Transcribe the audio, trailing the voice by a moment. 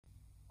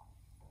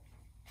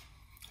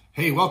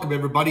Hey, welcome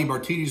everybody.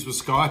 Martinis with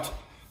Scott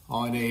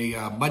on a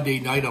Monday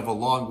night of a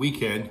long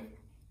weekend.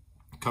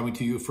 Coming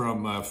to you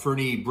from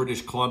Fernie,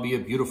 British Columbia,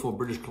 beautiful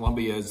British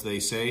Columbia, as they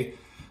say.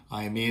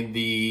 I am in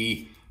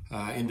the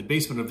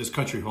basement of this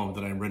country home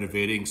that I'm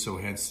renovating, so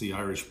hence the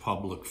Irish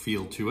pub look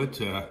feel to it.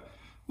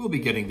 We'll be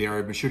getting there.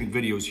 I've been shooting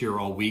videos here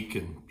all week,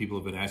 and people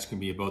have been asking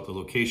me about the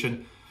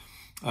location.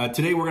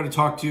 Today we're going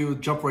to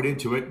jump right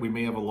into it. We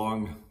may have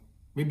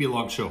maybe a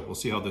long show. We'll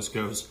see how this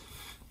goes.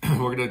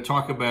 We're going to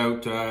talk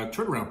about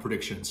turnaround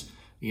predictions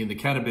in the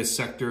cannabis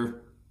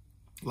sector.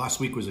 Last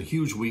week was a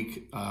huge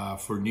week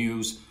for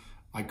news.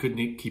 I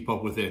couldn't keep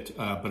up with it,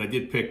 but I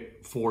did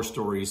pick four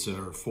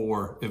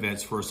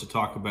events for us to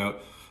talk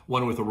about.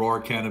 One with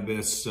Aurora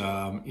Cannabis,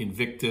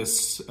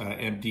 Invictus,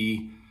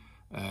 MD,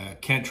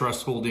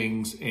 CannTrust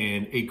Holdings,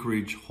 and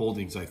Acreage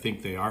Holdings, I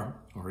think they are,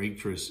 or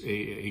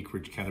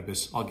Acreage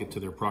Cannabis. I'll get to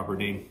their proper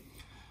name.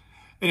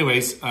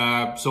 Anyways,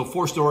 so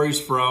four stories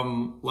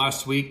from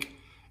last week.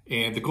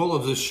 And the goal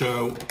of this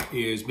show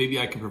is maybe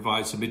I can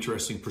provide some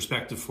interesting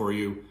perspective for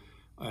you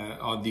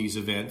on these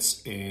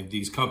events and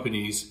these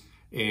companies.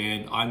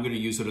 And I'm going to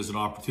use it as an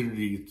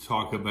opportunity to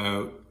talk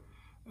about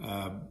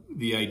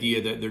the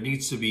idea that there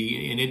needs to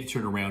be, in any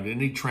turnaround, in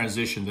any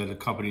transition that a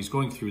company is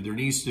going through, there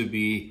needs to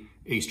be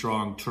a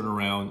strong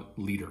turnaround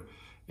leader.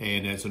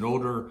 And as an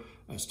owner,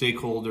 a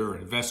stakeholder,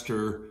 an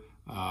investor,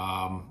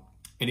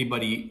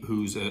 anybody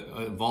who's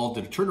involved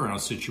in a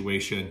turnaround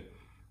situation,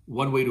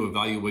 one way to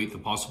evaluate the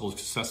possible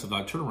success of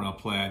that turnaround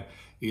plan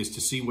is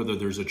to see whether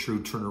there's a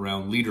true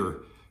turnaround leader,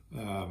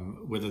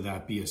 whether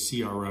that be a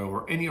CRO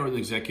or any other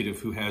executive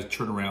who has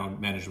turnaround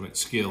management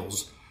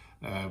skills.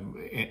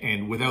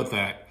 And without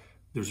that,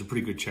 there's a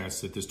pretty good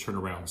chance that this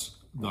turnaround's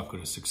not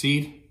going to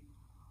succeed.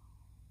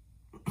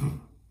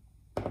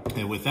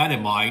 And with that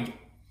in mind,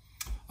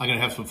 I'm going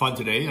to have some fun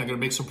today. I'm going to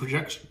make some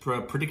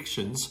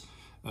predictions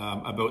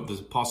about the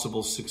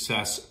possible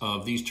success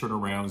of these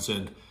turnarounds.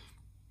 And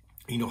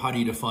how do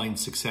you define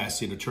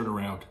success in a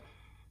turnaround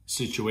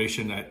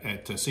situation?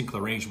 At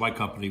Sinclair Range, my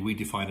company, we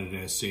define it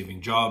as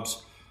saving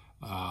jobs.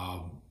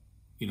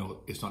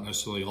 It's not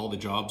necessarily all the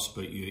jobs,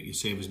 but you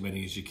save as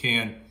many as you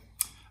can.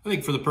 I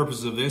think for the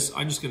purposes of this,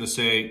 I'm just going to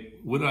say,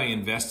 would I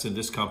invest in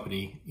this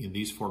company, in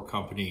these four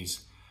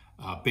companies,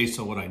 based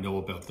on what I know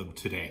about them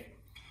today?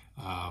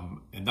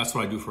 And that's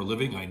what I do for a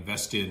living. I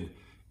invest in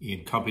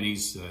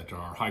companies that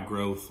are high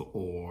growth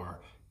or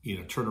in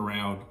a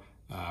turnaround.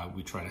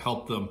 We try to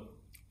help them.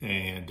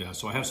 And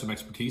so I have some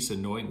expertise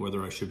in knowing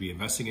whether I should be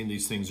investing in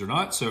these things or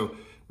not. So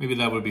maybe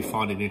that would be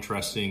fun and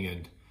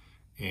interesting,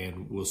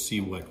 and we'll see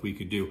what we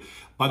could do.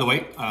 By the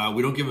way,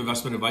 we don't give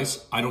investment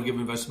advice. I don't give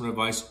investment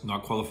advice,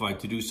 not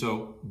qualified to do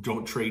so.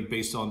 Don't trade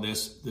based on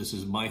this. This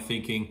is my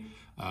thinking.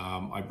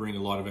 I bring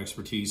a lot of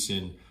expertise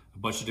in a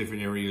bunch of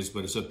different areas,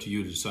 but it's up to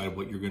you to decide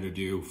what you're going to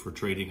do for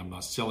trading. I'm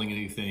not selling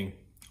anything.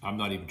 I'm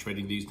not even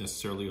trading these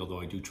necessarily, although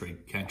I do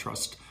trade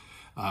CannTrust.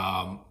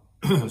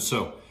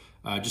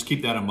 Just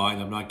keep that in mind.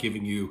 I'm not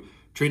giving you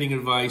trading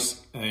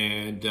advice.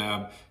 And,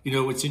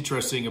 it's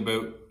interesting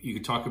you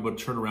could talk about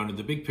turnaround in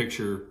the big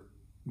picture.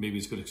 Maybe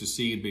it's going to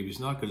succeed, maybe it's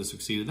not going to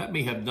succeed. And that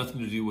may have nothing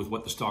to do with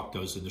what the stock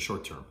does in the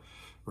short term,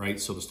 right?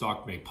 So the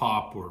stock may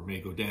pop or may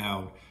go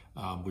down,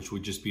 which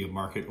would just be a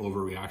market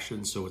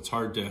overreaction. So it's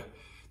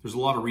there's a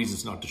lot of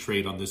reasons not to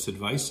trade on this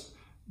advice,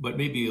 but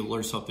maybe you'll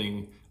learn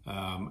something,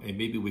 and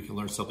maybe we can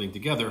learn something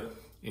together.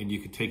 And you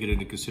can take it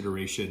into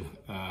consideration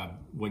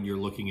when you're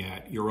looking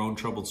at your own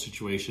troubled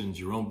situations,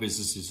 your own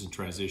businesses in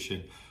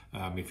transition,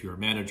 if you're a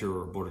manager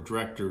or a board of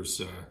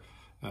directors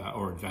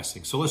or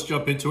investing. So let's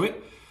jump into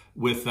it.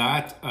 With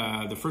that,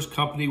 the first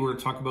company we're going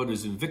to talk about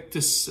is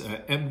Invictus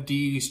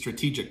MD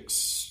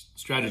Strategies.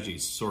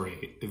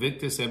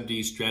 Invictus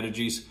MD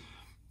Strategies.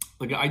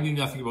 Like, I knew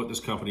nothing about this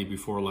company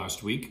before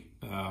last week,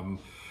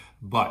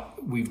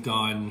 but we've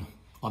done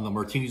on the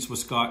Martinis with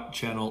Scott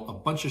channel a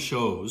bunch of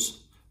shows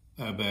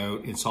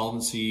about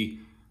insolvency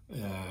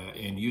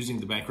and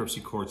using the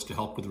bankruptcy courts to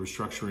help with the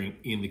restructuring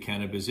in the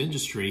cannabis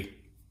industry,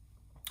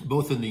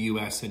 both in the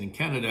US and in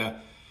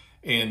Canada.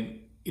 And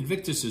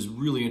Invictus is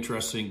really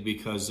interesting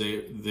because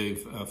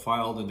they've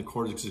filed and the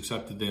court has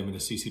accepted them in a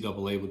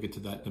CCAA. We'll get to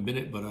that in a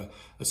minute, but a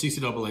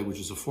CCAA, which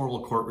is a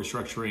formal court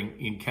restructuring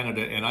in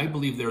Canada. And I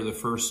believe they're the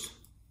first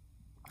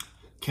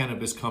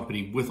cannabis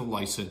company with a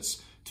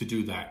license to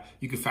do that.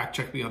 You can fact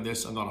check me on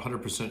this. I'm not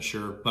 100%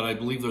 sure, but I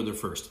believe they're the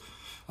first.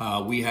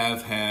 We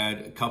have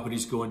had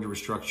companies go into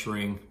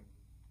restructuring.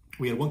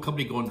 We had one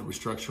company go into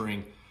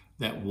restructuring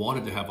that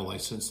wanted to have a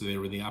license. They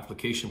were in the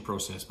application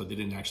process, but they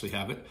didn't actually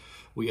have it.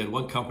 We had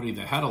one company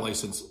that had a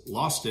license,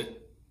 lost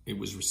it. It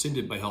was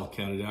rescinded by Health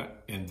Canada,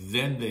 and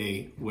then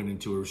they went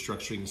into a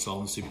restructuring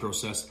insolvency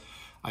process.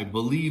 I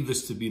believe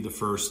this to be the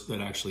first that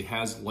actually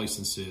has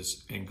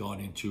licenses and gone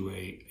into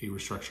a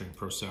restructuring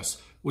process,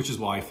 which is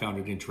why I found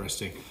it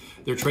interesting.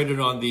 They're traded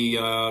on the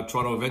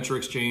Toronto Venture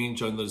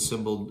Exchange on the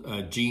symbol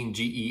GENE,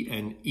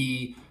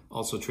 G-E-N-E,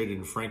 also traded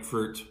in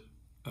Frankfurt.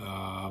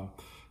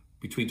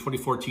 Between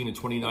 2014 and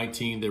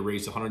 2019, they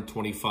raised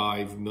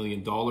 $125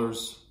 million,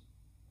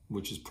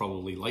 which is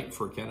probably light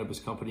for a cannabis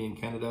company in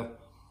Canada.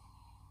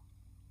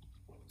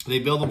 They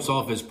bill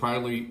themselves as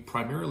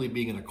primarily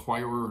being an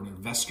acquirer and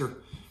investor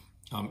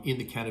in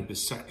the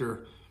cannabis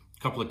sector.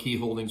 A couple of key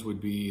holdings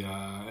would be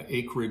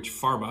Acreage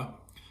Pharma,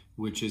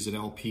 which is an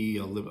LP,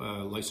 a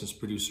licensed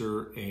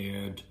producer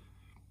and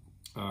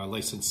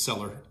licensed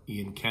seller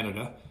in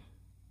Canada,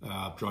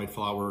 dried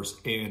flowers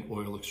and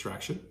oil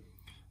extraction.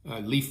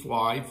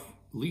 Leafwise,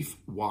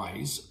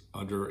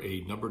 under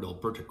a numbered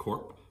Alberta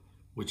Corp,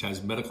 which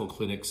has medical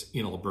clinics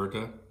in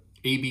Alberta.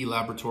 AB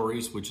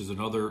Laboratories, which is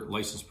another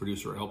licensed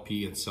producer,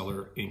 LP, and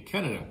seller in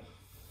Canada.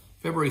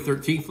 February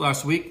 13th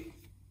last week,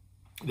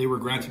 they were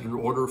granted an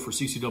order for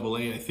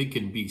CCAA, I think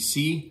in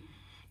BC.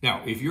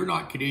 Now, if you're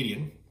not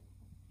Canadian,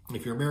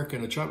 if you're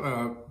American,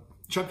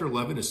 Chapter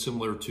 11 is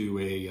similar to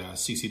a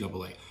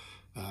CCAA.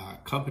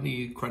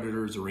 Company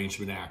Creditors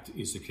Arrangement Act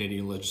is the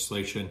Canadian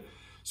legislation.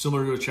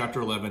 Similar to a Chapter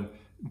 11,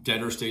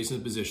 debtor stays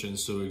in position,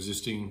 so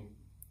existing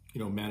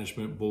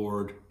management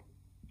board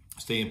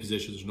stay in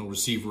position. There's no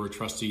receiver or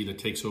trustee that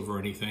takes over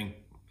anything.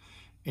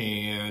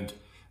 And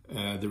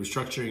the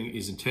restructuring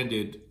is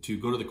intended to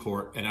go to the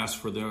court and ask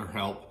for their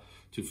help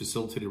to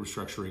facilitate a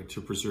restructuring to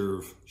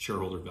preserve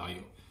shareholder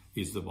value,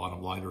 is the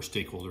bottom line, or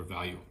stakeholder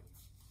value.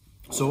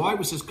 So why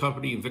was this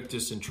company,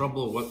 Invictus, in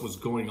trouble? What was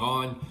going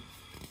on?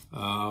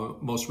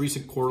 Most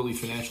recent quarterly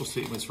financial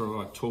statements from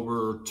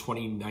October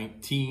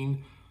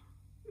 2019,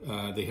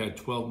 they had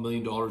 $12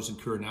 million in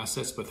current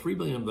assets, but $3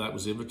 million of that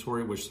was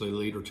inventory, which they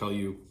later tell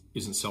you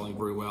isn't selling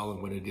very well,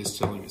 and when it is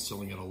selling, it's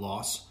selling at a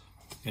loss.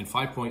 And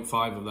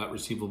 5.5 of that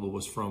receivable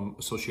was from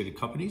associated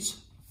companies.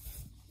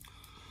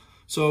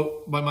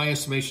 So by my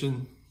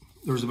estimation,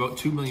 there was about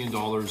 $2 million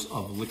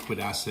of liquid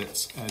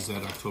assets as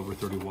at October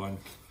 31,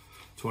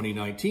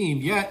 2019,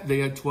 yet they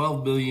had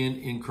 $12 billion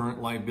in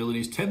current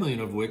liabilities, $10 million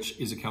of which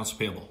is accounts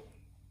payable.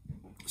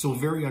 So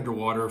very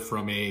underwater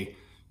from a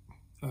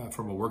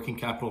working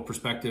capital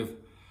perspective.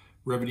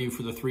 Revenue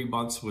for the 3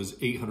 months was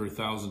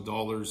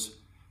 $800,000,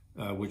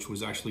 which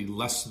was actually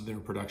less than their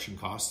production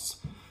costs.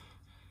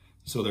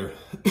 So their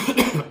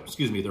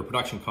their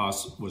production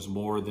costs was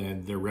more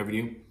than their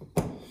revenue.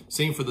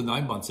 Same for the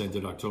 9 months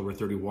ended October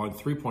 31,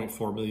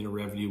 3.4 million of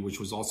revenue, which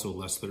was also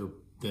less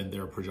than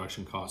their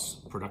production costs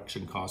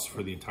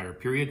for the entire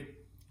period.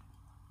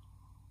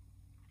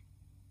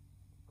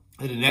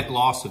 And a net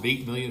loss of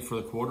 8 million for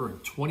the quarter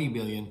and 20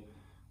 million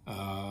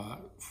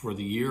for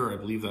the year. I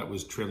believe that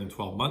was trailing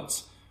 12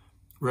 months.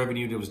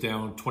 Revenue that was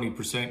down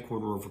 20%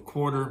 quarter over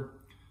quarter.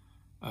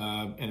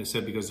 And it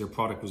said because their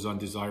product was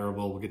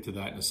undesirable. We'll get to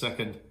that in a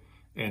second.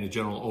 And a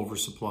general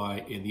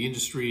oversupply in the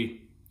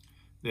industry.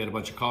 They had a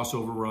bunch of cost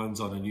overruns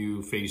on a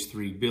new phase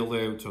 3 build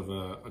out of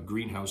a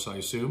greenhouse, I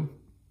assume.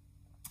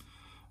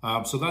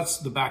 So that's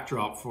the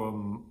backdrop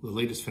from the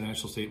latest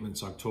financial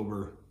statements,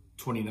 October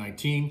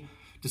 2019.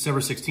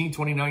 December 16,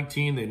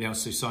 2019, they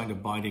announced they signed a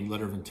binding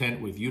letter of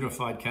intent with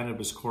Unified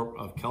Cannabis Corp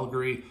of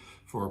Calgary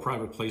for a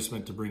private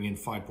placement to bring in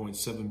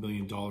 $5.7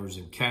 million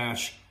in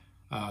cash.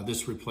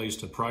 This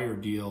replaced a prior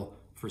deal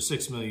for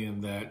 $6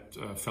 million that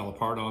fell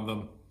apart on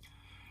them.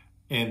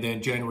 And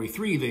then January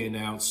 3, they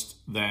announced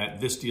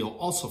that this deal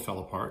also fell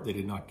apart. They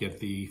did not get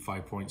the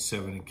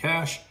 5.7 in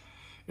cash.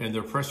 And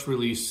their press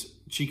release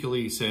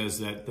cheekily says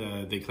that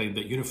they claimed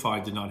that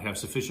Unified did not have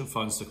sufficient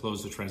funds to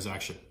close the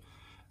transaction.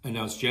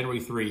 Announced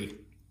January 3,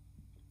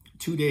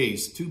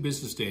 2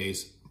 business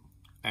days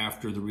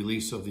after the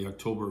release of the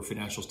October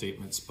financial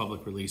statements,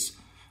 public release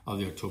of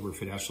the October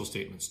financial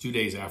statements, 2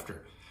 days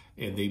after.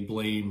 And they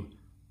blame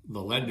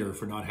the lender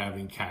for not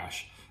having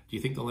cash. Do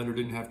you think the lender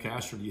didn't have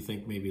cash, or do you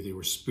think maybe they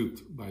were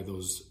spooked by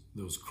those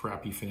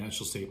crappy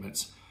financial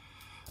statements?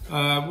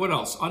 What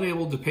else?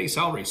 Unable to pay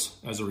salaries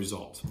as a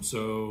result.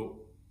 So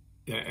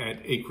at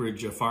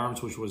Acreage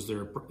Farms, which is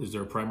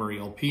their primary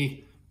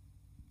LP,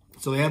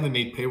 so they haven't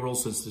made payroll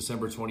since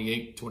December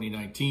 28,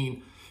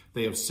 2019.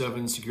 They have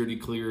 7 security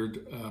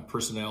cleared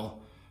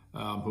personnel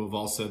who have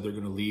all said they're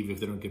going to leave if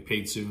they don't get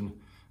paid soon.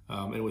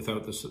 And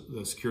without the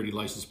security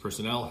licensed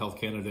personnel, Health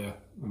Canada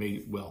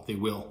they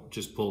will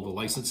just pull the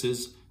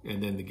licenses,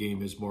 and then the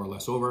game is more or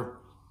less over.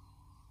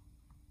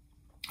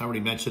 I already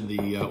mentioned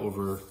the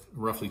over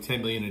roughly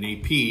 10 million in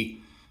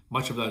AP.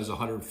 Much of that is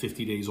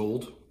 150 days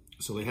old,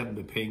 so they haven't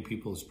been paying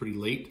people. It's pretty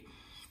late.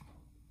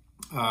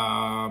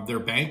 Their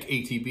bank,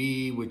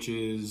 ATB, which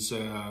is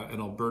an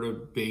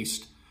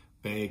Alberta-based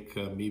bank,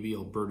 maybe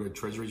Alberta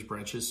Treasuries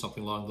branches,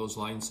 something along those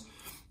lines.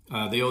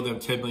 They owe them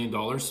 $10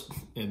 million,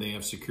 and they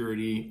have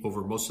security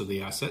over most of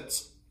the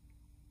assets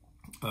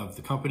of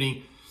the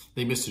company.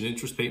 They missed an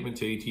interest payment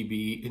to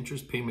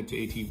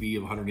ATB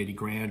of 180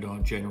 grand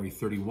on January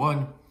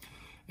 31.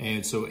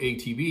 And so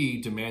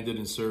ATB demanded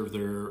and served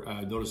their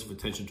notice of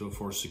intention to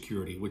enforce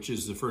security, which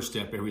is the first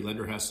step every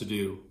lender has to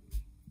do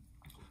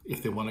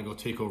if they want to go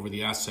take over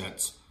the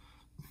assets,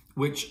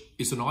 which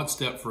is an odd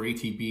step for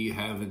ATB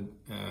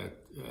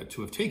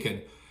to have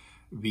taken,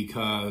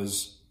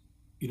 because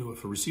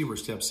if a receiver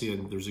steps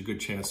in, there's a good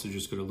chance they're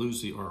just going to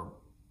lose or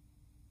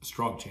a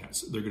strong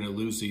chance they're going to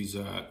lose these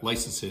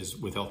licenses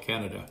with Health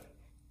Canada,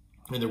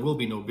 and there will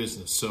be no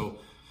business. So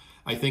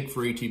I think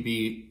for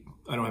ATB,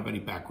 I don't have any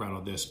background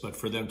on this, but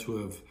for them to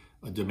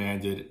have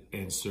demanded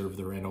and served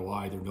their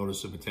NOI, their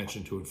notice of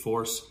intention to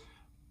enforce,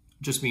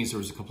 just means there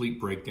was a complete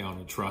breakdown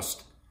in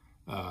trust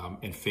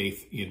and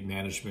faith in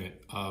management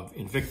of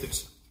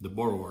Invictus, the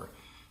borrower.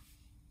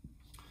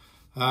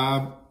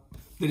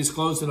 They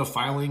disclosed in a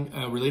filing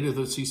related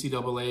to the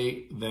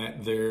CCAA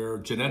that their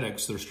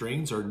genetics, their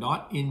strains, are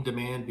not in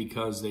demand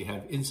because they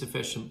have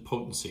insufficient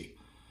potency.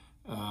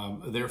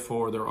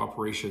 Therefore, their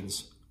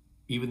operations,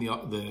 even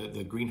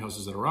the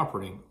greenhouses that are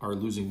operating, are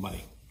losing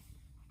money.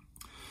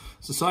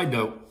 So, side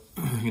note,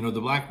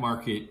 the black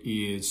market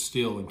is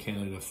still in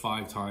Canada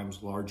 5 times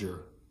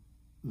larger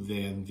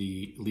than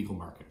the legal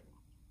market.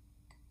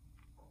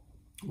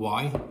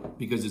 Why?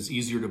 Because it's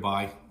easier to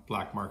buy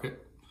black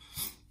market.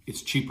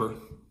 It's cheaper.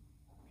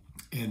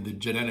 And the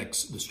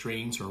genetics, the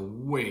strains are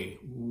way,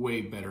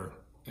 way better,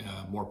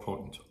 more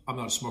potent. I'm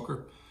not a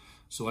smoker,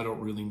 so I don't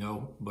really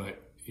know.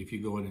 But if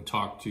you go in and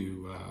talk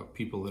to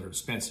people that are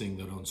dispensing,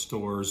 that own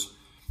stores,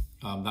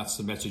 that's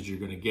the message you're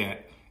going to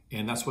get.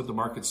 And that's what the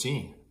market's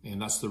seeing. And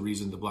that's the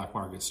reason the black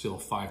market's still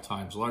 5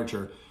 times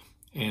larger.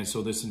 And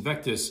so this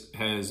Invictus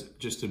has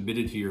just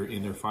admitted here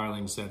in their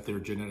filings that their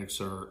genetics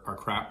are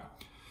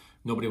crap.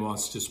 Nobody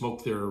wants to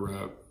smoke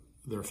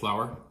their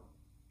flower.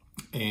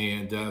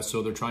 And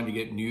so they're trying to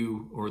get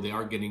they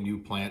are getting new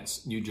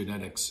plants, new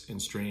genetics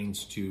and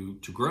strains to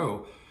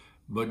grow,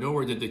 but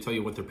nowhere did they tell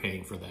you what they're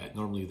paying for that.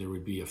 Normally there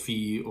would be a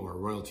fee or a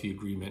royalty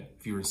agreement.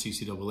 If you're in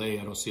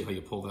CCAA, I don't see how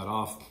you pull that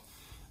off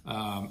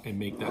and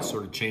make that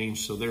sort of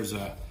change. So there's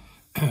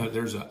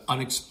an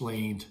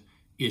unexplained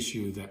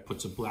issue that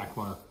puts a black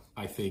mark,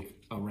 I think,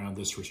 around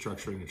this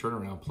restructuring and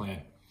turnaround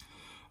plan.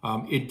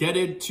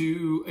 Indebted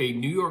to a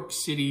New York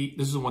City,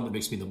 this is the one that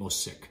makes me the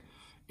most sick.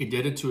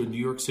 Indebted to a New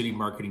York City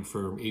marketing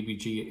firm,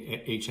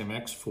 ABG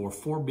HMX, for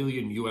 $4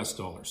 billion US,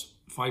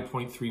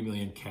 5.3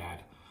 million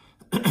CAD.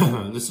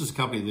 This is a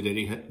company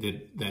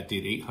that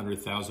did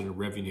 800,000 in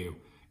revenue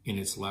in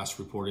its last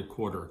reported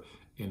quarter,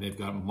 and they've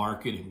got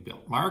marketing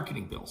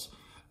bills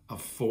of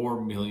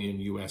 $4 million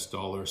US,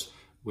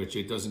 which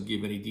it doesn't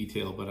give any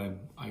detail, but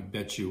I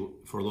bet you,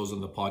 for those on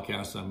the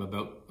podcast,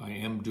 I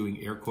am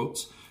doing air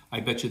quotes.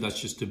 I bet you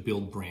that's just to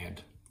build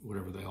brand,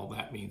 whatever the hell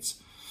that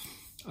means.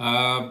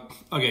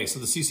 Okay, so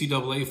the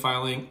CCAA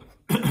filing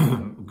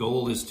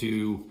goal is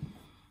to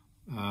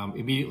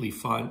immediately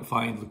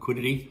find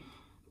liquidity.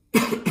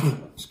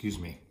 Excuse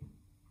me.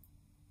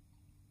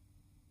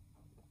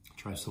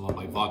 Try to still on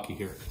my vodka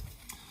here.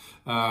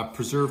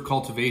 Preserve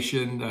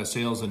cultivation,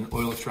 sales, and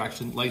oil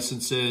extraction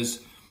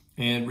licenses,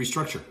 and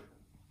restructure.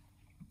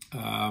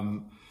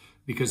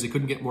 Because they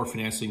couldn't get more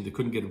financing, they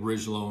couldn't get a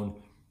bridge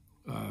loan,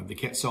 they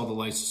can't sell the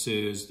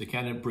licenses, they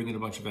can't bring in a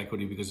bunch of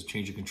equity because of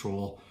change of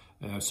control.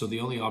 So the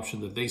only option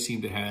that they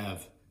seem to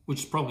have, which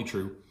is probably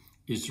true,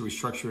 is to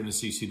restructure in a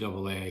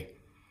CCAA,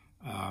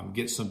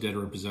 get some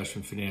debtor in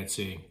possession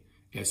financing,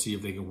 and see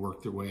if they can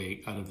work their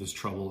way out of this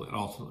trouble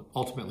and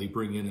ultimately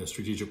bring in a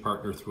strategic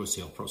partner through a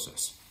sale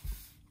process.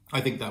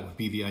 I think that would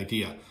be the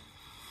idea.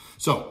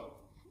 So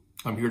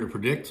I'm here to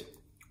predict,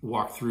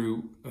 walk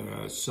through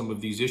some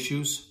of these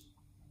issues.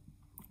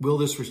 Will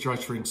this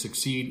restructuring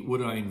succeed?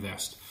 Would I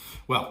invest?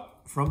 Well,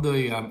 from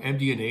the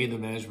MD&A, the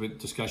Management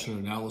Discussion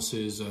and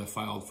Analysis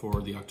filed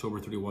for the October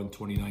 31,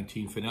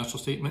 2019 financial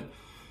statement,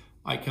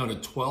 I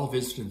counted 12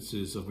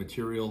 instances of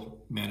material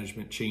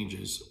management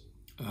changes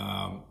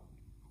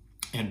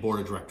and board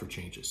of director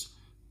changes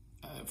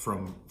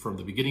from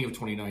the beginning of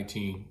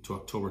 2019 to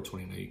October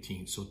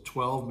 2019. So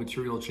 12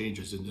 material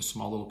changes in this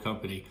small little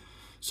company,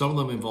 some of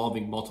them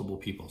involving multiple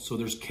people. So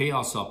there's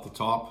chaos up the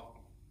top,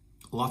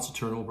 lots of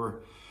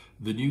turnover.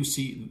 The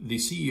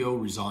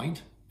CEO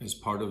resigned as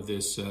part of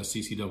this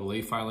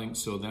CCAA filing.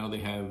 So now they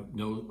have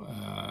no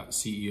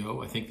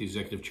CEO. I think the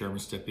executive chairman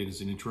stepped in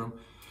as an interim.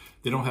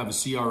 They don't have a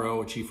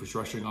CRO, a chief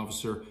restructuring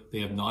officer. They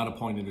have not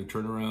appointed a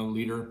turnaround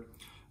leader.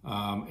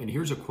 And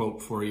here's a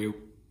quote for you.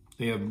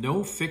 They have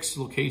no fixed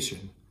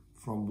location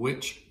from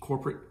which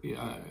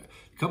the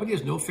company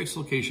has no fixed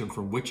location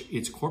from which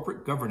its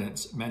corporate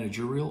governance,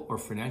 managerial, or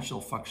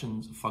financial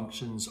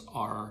functions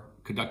are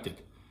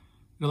conducted.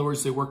 In other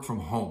words, they work from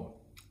home,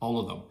 all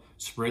of them,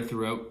 spread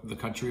throughout the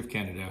country of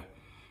Canada.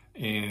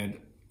 And,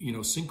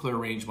 Sinclair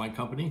Range, my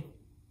company,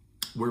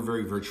 we're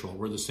very virtual.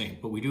 We're the same,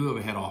 but we do have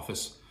a head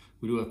office.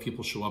 We do have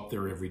people show up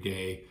there every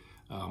day.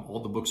 All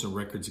the books and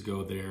records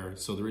go there.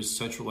 So there is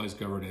centralized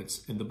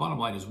governance. And the bottom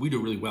line is we do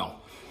really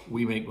well.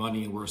 We make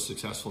money and we're a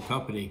successful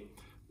company.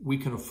 We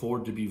can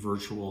afford to be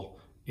virtual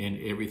and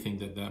everything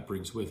that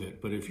brings with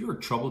it. But if you're a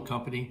troubled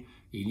company,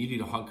 you need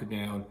to hunker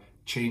down,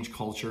 change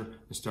culture,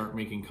 and start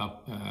making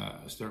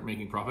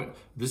profit,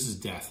 this is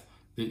death.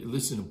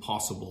 This is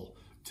impossible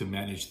to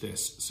manage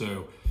this.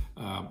 So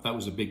that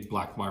was a big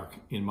black mark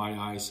in my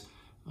eyes.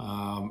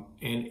 And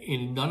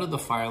in none of the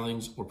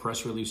filings or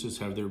press releases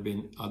have there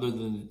been, other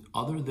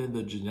than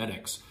the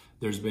genetics,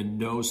 there's been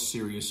no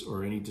serious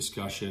or any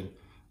discussion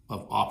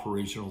of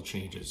operational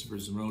changes.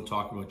 There's no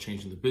talk about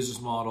changing the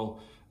business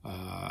model,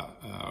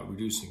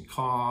 reducing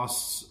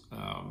costs,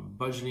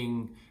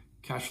 budgeting,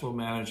 cash flow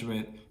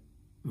management,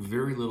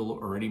 very little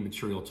or any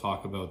material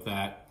talk about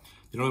that.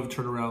 They don't have a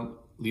turnaround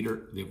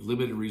leader. They have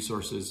limited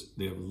resources.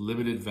 They have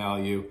limited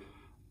value.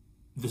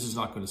 This is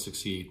not going to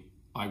succeed.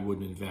 I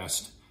wouldn't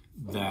invest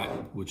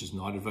that, which is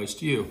not advice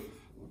to you,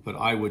 but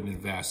I wouldn't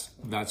invest.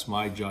 That's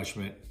my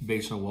judgment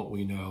based on what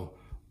we know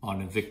on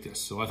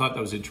Invictus. So I thought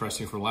that was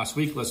interesting for last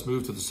week. Let's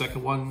move to the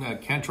second one,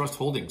 CanTrust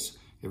Holdings.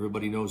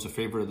 Everybody knows a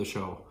favorite of the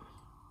show.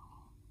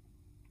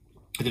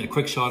 I did a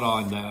quick shot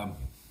on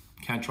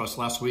CanTrust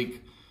last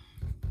week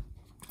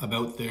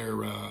about their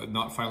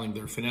not filing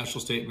their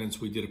financial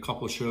statements. We did a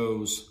couple of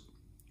shows,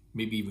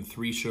 maybe even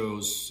 3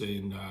 shows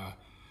in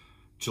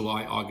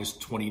July,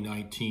 August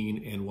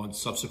 2019, and one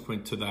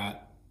subsequent to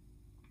that.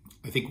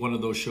 I think one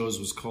of those shows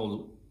was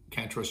called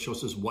CanTrust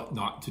Shows Us What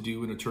Not to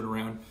Do in a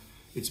Turnaround.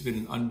 It's been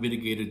an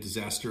unmitigated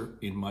disaster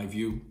in my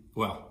view.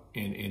 Well,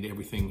 and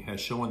everything has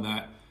shown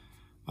that.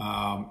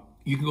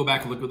 You can go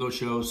back and look at those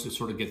shows to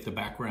sort of get the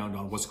background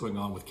on what's going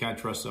on with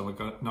CanTrust. So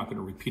I'm not going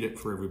to repeat it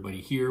for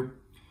everybody here.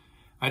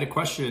 I had a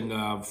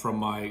question from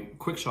my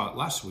quick shot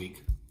last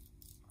week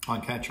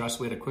on CanTrust.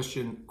 We had a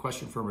question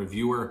from a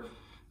viewer,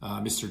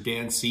 Mr.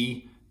 Dan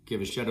C.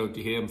 Give a shout out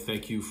to him.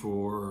 Thank you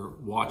for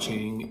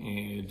watching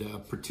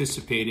and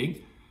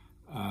participating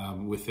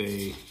with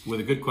a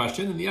good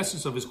question. And the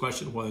essence of his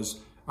question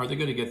was, are they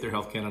going to get their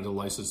Health Canada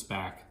license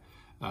back?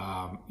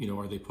 Are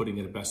they putting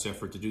in a best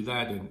effort to do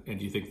that? And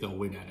do you think they'll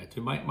win at it?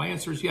 And my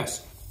answer is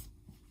yes.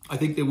 I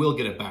think they will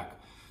get it back.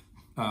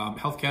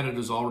 Health Canada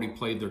has already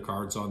played their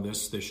cards on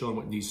this. They've shown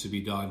what needs to be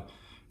done.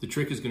 The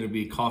trick is going to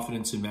be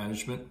confidence in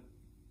management.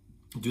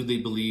 Do they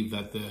believe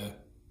that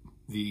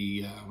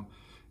the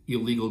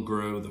illegal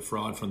grow, the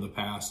fraud from the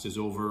past is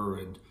over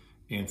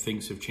and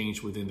things have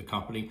changed within the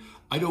company?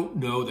 I don't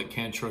know that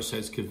CanTrust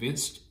has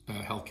convinced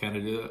Health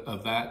Canada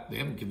of that. They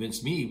haven't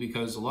convinced me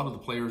because a lot of the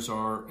players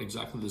are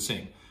exactly the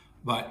same.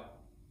 But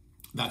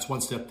that's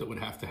one step that would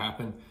have to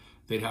happen.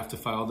 They'd have to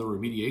file the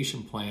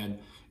remediation plan,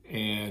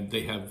 and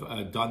they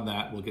have done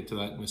that. We'll get to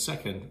that in a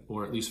second,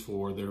 or at least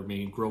for their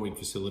main growing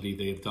facility,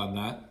 they have done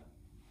that.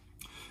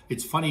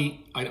 It's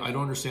funny, I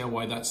don't understand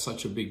why that's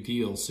such a big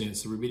deal,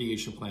 since the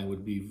remediation plan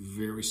would be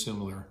very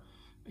similar,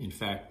 in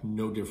fact,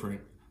 no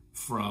different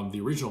from the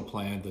original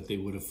plan that they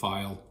would have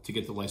filed to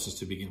get the license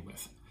to begin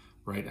with,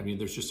 right? I mean,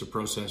 there's just a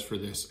process for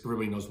this.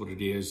 Everybody knows what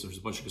it is. There's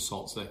a bunch of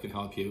consultants that can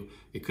help you.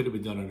 It could have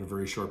been done in a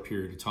very short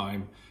period of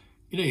time.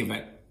 In any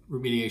event,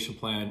 remediation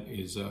plan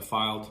is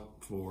filed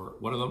for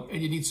one of them, and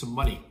you need some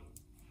money.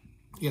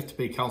 You have to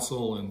pay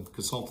counsel and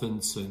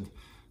consultants, and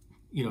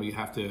you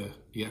have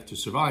to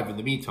survive in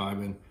the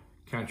meantime. And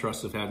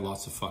CanTrust have had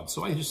lots of fun.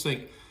 So I just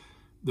think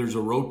there's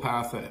a road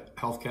path that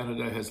Health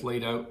Canada has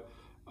laid out.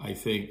 I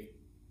think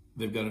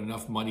they've got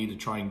enough money to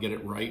try and get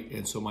it right.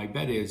 And so my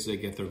bet is they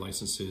get their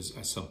licenses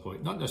at some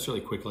point. Not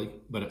necessarily quickly,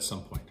 but at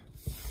some point.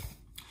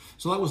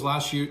 So that was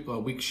last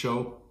week's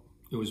show.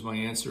 It was my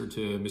answer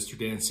to Mr.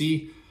 Dan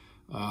C.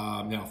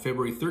 Now,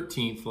 February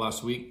 13th,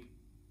 last week,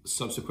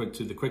 subsequent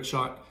to the quick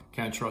shot,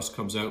 CanTrust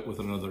comes out with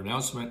another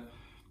announcement.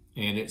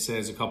 And it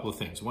says a couple of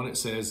things. One, it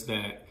says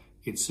that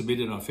it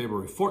submitted on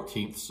February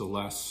 14th, so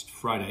last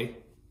Friday,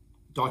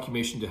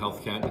 documentation to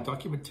Health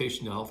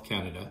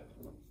Canada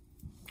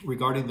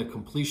regarding the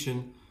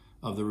completion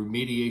of the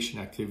remediation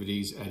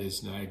activities at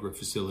its Niagara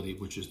facility,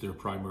 which is their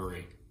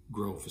primary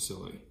grow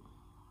facility.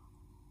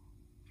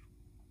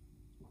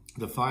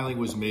 The filing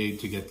was made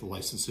to get the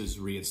licenses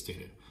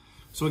reinstated.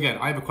 So again,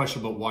 I have a question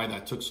about why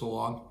that took so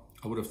long.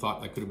 I would have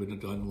thought that could have been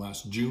done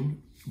last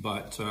June,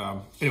 but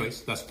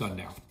anyways, that's done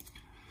now.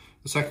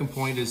 The second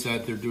point is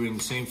that they're doing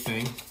the same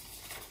thing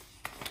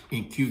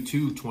in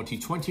Q2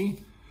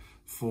 2020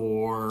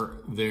 for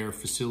their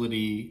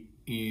facility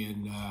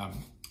in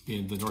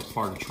the north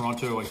part of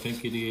Toronto. I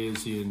think it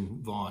is in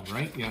Vaughan,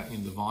 right? Yeah,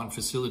 in the Vaughan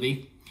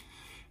facility.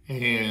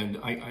 And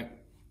I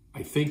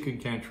think in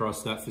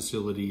CanTrust that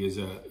facility is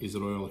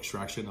an oil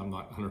extraction. I'm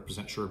not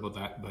 100% sure about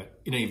that, but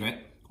in any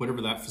event,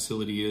 whatever that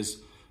facility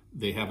is,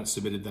 they haven't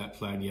submitted that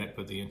plan yet,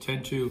 but they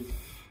intend to.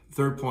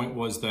 Third point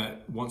was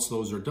that once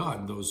those are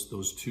done, those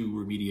 2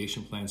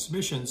 remediation plan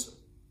submissions,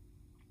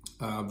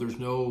 there's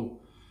no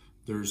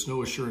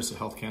assurance that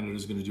Health Canada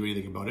is going to do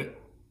anything about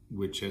it,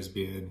 which has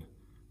been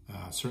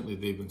certainly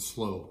they've been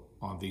slow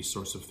on these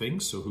sorts of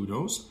things. So who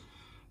knows?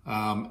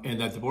 And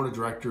that the board of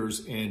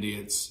directors and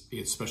its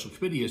special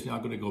committee is now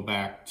going to go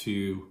back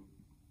to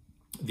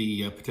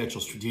the potential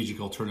strategic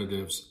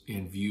alternatives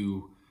and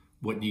view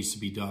what needs to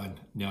be done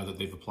now that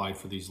they've applied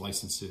for these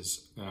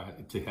licenses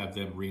to have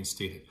them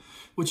reinstated,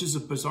 which is a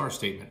bizarre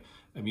statement.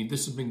 I mean,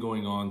 this has been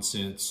going on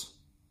since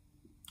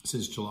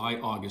July,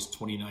 August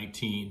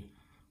 2019.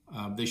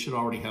 They should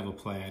already have a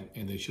plan,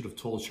 and they should have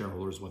told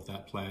shareholders what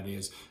that plan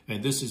is.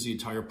 And this is the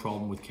entire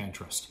problem with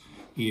CanTrust,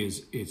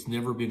 is it's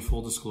never been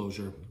full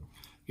disclosure.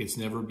 It's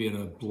never been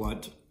a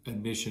blunt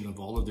admission of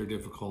all of their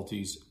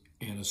difficulties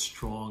and a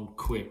strong,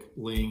 quick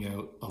laying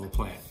out of a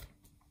plan.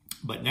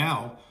 But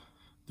now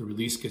the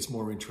release gets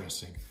more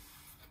interesting,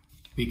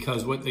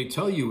 because what they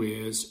tell you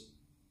is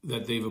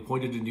that they've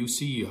appointed a new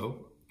CEO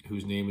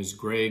whose name is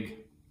Greg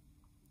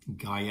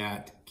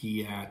Guyatt,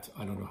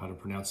 I don't know how to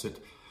pronounce it.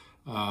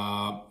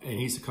 and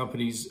he's the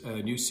company's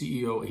new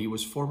CEO. He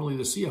was formerly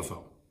the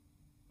CFO.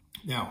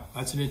 Now,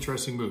 that's an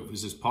interesting move.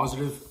 Is this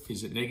positive?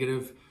 Is it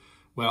negative?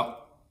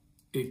 Well,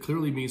 it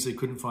clearly means they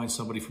couldn't find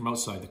somebody from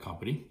outside the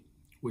company,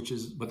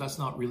 but that's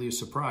not really a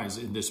surprise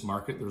in this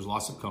market. There's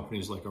lots of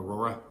companies like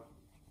Aurora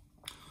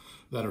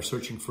that are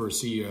searching for a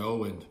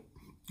CEO, and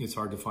it's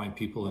hard to find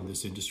people in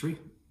this industry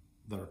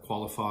that are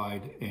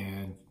qualified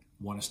and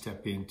want to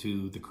step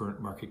into the current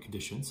market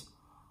conditions.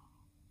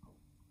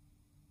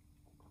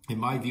 In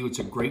my view, it's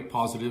a great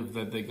positive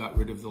that they got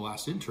rid of the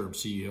last interim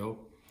CEO,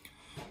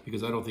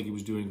 because I don't think he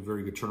was doing a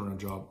very good turnaround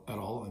job at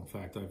all. In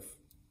fact, I've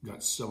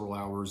got several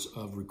hours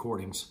of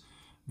recordings,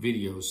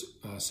 videos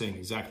saying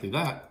exactly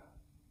that.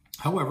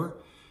 However,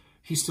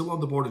 he's still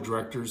on the board of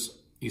directors.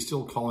 He's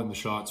still calling the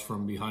shots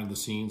from behind the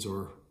scenes,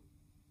 or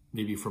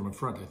maybe from in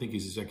front. I think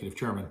he's executive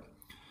chairman.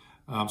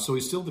 So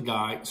he's still the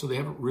guy. So they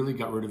haven't really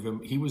got rid of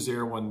him. He was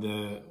there when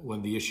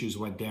the issues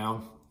went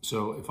down.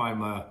 So if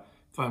I'm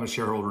a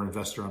shareholder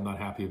investor, I'm not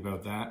happy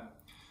about that.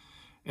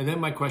 And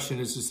then my question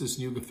is this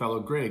new fellow,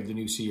 Greg, the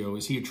new CEO,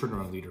 is he a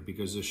turnaround leader?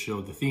 Because this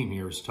show, the theme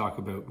here is to talk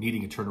about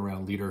needing a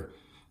turnaround leader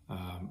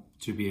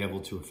to be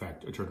able to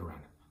effect a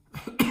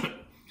turnaround.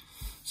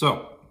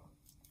 So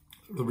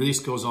the release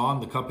goes on.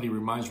 The company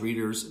reminds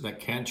readers that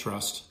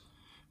CanTrust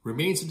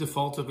remains in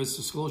default of its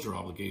disclosure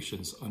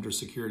obligations under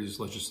securities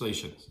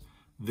legislation.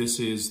 This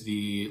is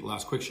the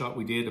last quick shot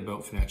we did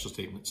about financial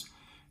statements.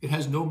 It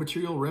has no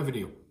material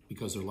revenue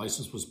because their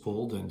license was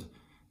pulled and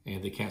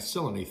they can't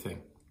sell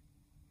anything.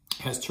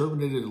 Has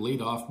terminated and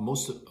laid off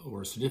most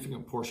or a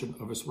significant portion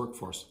of its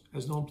workforce,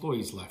 has no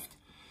employees left,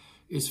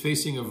 is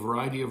facing a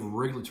variety of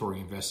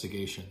regulatory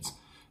investigations.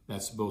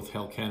 That's both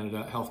Health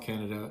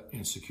Canada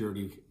and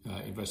security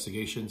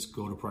investigations.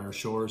 Go to prior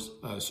shows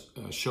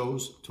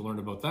to learn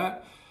about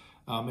that.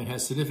 It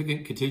has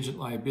significant contingent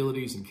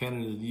liabilities in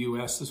Canada and the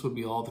US. This would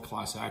be all the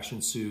class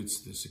action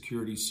suits, the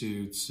security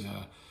suits.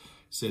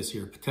 Says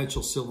here,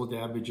 potential civil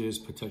damages,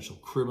 potential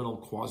criminal,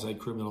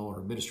 quasi-criminal, or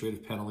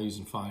administrative penalties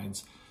and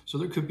fines. So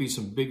there could be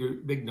some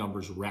big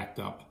numbers racked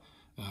up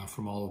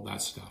from all of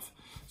that stuff.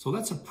 So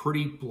that's a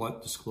pretty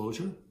blunt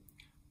disclosure.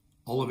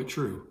 All of it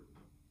true,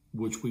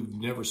 which we've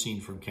never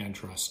seen from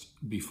CanTrust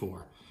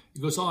before.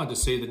 It goes on to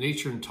say the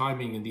nature and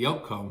timing and the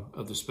outcome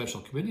of the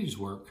special committee's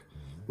work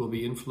will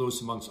be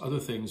influenced, amongst other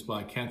things,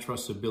 by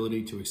CanTrust's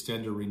ability to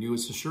extend or renew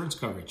its insurance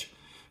coverage.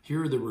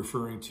 Here they're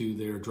referring to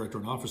their director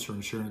and officer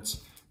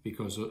insurance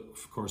because,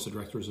 of course, the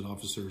directors and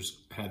officers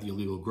had the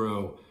illegal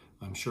grow.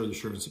 I'm sure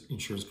the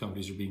insurance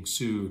companies are being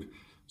sued,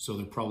 so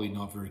they're probably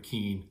not very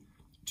keen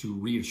to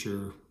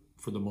reinsure,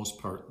 for the most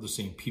part, the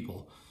same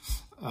people.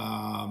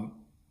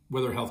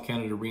 Whether Health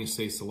Canada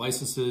reinstates the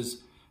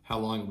licenses, how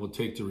long it will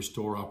take to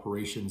restore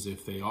operations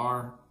if they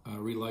are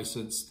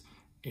relicensed,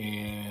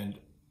 and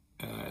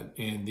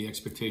the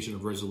expectation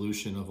of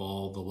resolution of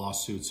all the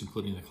lawsuits,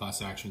 including the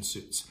class action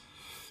suits.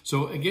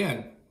 So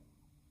again,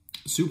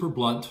 super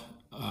blunt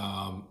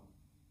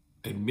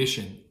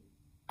admission,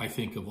 I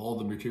think, of all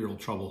the material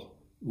trouble,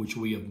 which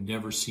we have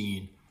never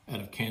seen out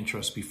of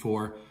CanTrust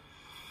before.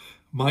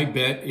 My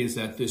bet is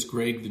that this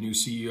Greg, the new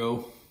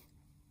CEO,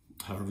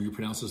 however you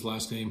pronounce his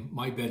last name,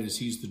 my bet is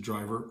he's the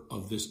driver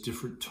of this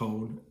different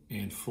tone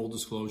and full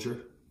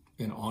disclosure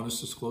and honest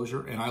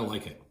disclosure, and I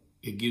like it.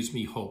 It gives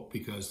me hope,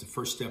 because the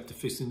first step to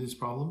fixing these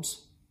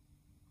problems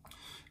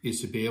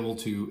is to be able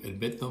to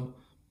admit them,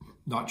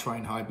 not try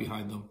and hide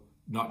behind them,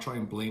 not try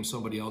and blame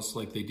somebody else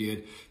like they did.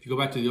 If you go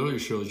back to the earlier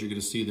shows, you're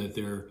going to see that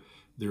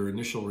their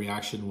initial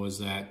reaction was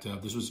that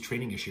this was a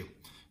training issue.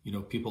 You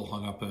know, people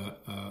hung up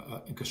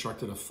and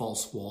constructed a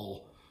false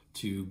wall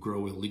to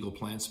grow illegal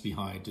plants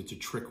behind to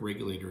trick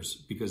regulators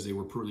because they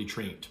were poorly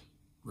trained,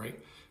 right?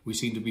 We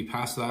seem to be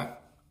past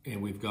that,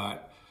 and we've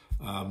got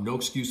no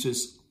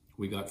excuses.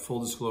 We got full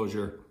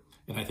disclosure,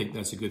 and I think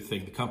that's a good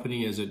thing. The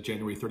company, as of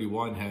January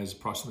 31, has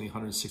approximately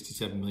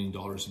 $167 million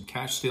in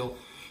cash still.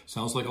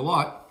 Sounds like a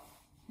lot.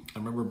 I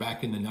remember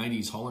back in the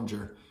 90s,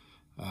 Hollinger,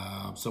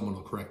 someone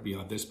will correct me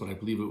on this, but I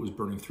believe it was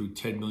burning through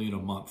 $10 million a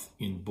month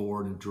in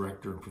board and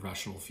director and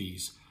professional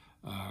fees.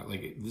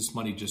 Like, this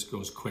money just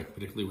goes quick,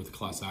 particularly with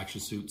class action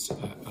suits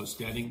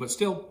outstanding, but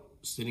still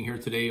sitting here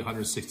today,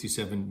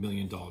 $167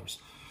 million.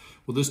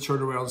 Will this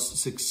turnaround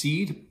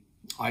succeed?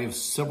 I have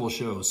several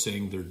shows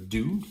saying they're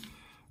doomed.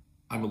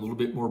 I'm a little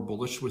bit more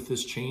bullish with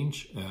this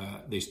change.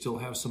 They still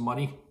have some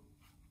money.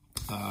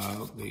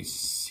 They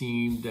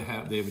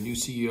have a new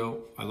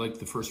CEO. I like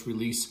the first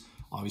release.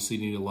 Obviously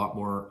need a lot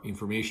more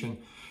information.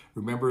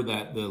 Remember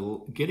that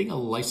getting a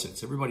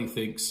license, everybody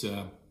thinks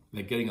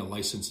that getting a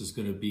license is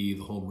going to be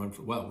the home run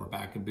for, well, we're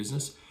back in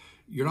business.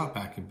 You're not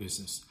back in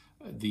business.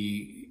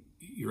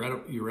 You're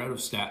out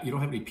of staff. You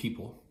don't have any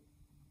people.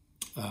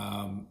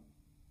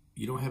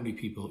 You don't have any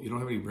people. You don't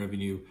have any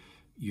revenue.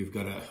 You've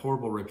got a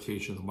horrible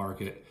reputation in the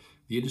market.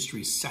 The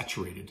industry is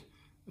saturated.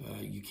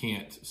 You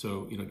can't.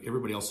 So, you know,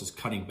 everybody else is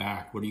cutting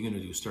back. What are you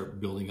going to do? Start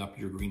building up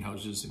your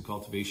greenhouses and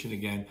cultivation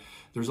again?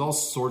 There's all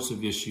sorts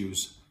of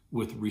issues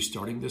with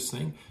restarting this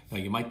thing. Now,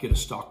 you might get a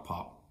stock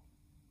pop.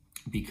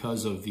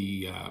 because of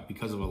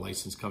a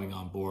license coming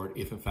on board,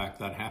 if in fact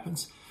that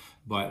happens.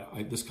 But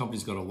this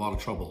company's got a lot of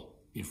trouble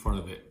in front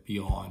of it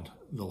beyond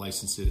the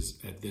licenses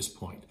at this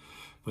point.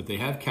 But they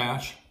have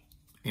cash,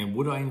 and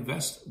would I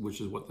invest, which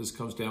is what this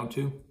comes down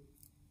to?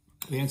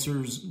 The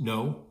answer is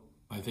no.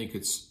 I think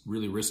it's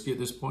really risky at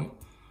this point.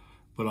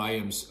 But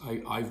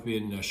I've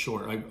been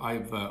short.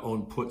 I've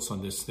owned puts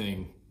on this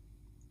thing,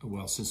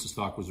 well, since the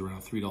stock was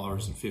around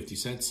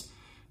 $3.50,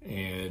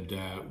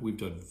 and we've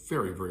done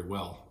very, very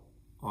well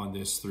on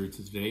this through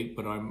to today.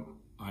 But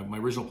my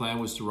original plan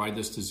was to ride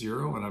this to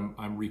zero, and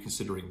I'm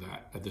reconsidering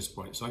that at this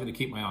point. So I'm going to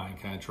keep my eye on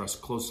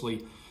CanTrust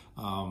closely.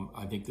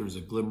 I think there's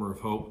a glimmer of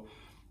hope.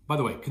 By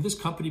the way, could this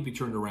company be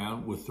turned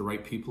around with the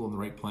right people and the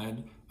right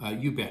plan?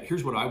 You bet.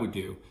 Here's what I would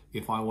do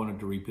if I wanted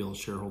to rebuild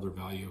shareholder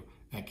value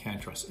at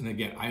CanTrust. And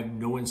again, I have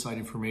no inside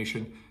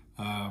information,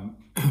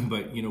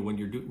 but you know, when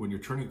you're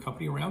turning a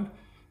company around,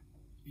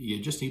 you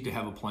just need to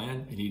have a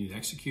plan and you need to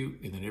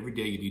execute, and then every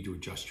day you need to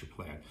adjust your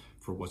plan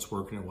for what's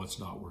working and what's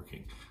not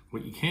working.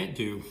 What you can't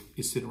do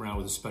is sit around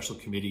with a special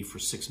committee for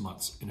 6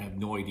 months and have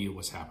no idea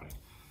what's happening.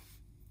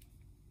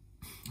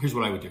 Here's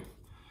what I would do.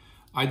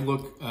 I'd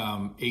look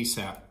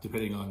ASAP,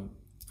 depending on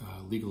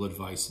legal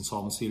advice and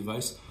solvency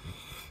advice.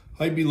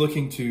 I'd be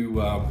looking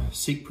to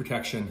seek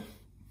protection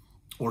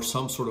or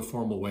some sort of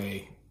formal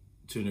way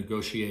to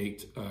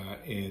negotiate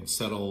and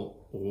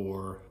settle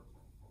or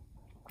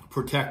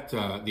protect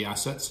the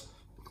assets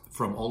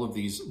from all of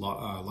these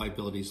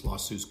liabilities,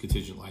 lawsuits,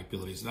 contingent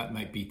liabilities. That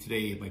might be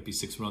today, it might be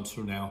 6 months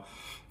from now,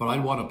 but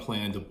I'd want a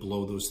plan to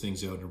blow those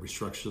things out and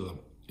restructure them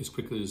as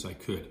quickly as I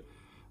could.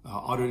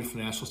 Audited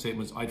financial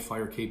statements, I'd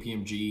fire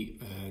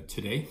KPMG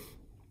today.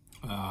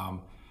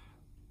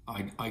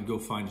 I'd go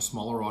find a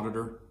smaller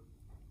auditor,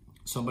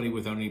 somebody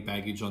without any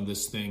baggage on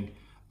this thing.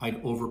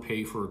 I'd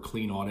overpay for a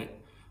clean audit.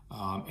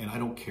 And I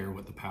don't care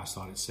what the past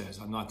audit says.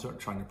 I'm not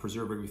trying to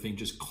preserve everything.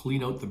 Just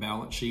clean out the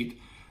balance sheet,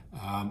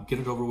 get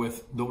it over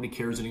with. Nobody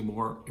cares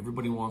anymore.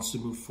 Everybody wants to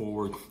move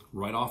forward.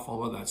 Write off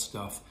all of that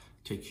stuff.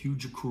 Take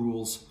huge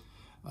accruals.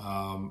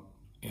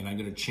 And I'm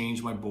going to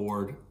change my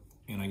board,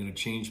 and I'm going to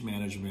change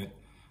management.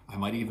 I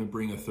might even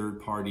bring a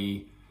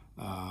third-party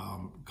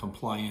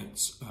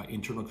compliance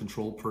internal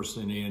control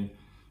person in,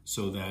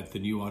 so that the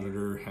new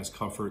auditor has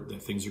comfort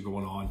that things are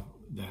going on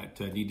that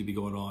need to be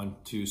going on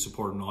to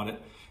support an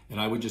audit. And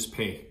I would just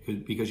pay,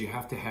 because you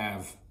have to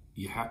have,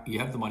 you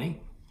have the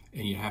money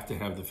and you have to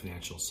have the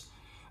financials.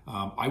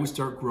 I would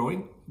start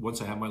growing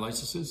once I have my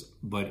licenses,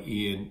 but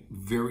in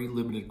very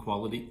limited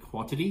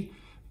quantity,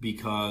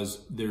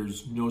 because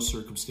there's no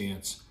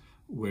circumstance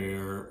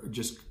where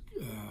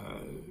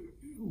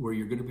where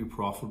you're going to be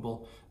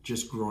profitable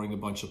just growing a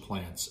bunch of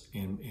plants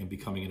and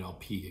becoming an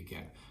LP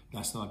again.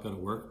 That's not going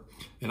to work.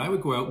 And I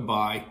would go out and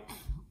buy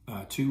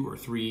 2 or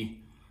 3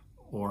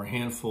 or a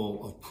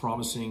handful of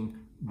promising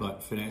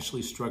but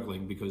financially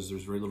struggling, because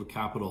there's very little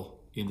capital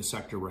in the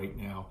sector right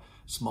now,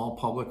 small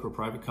public or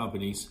private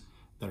companies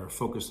that are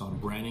focused on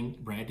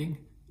branding,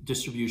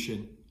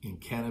 distribution in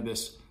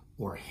cannabis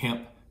or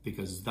hemp,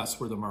 because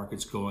that's where the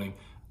market's going.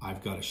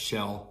 I've got a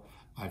shell,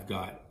 I've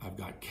got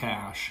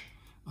cash,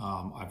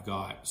 I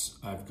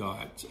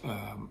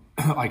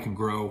can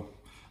grow,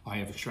 I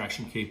have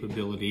extraction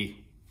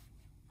capability,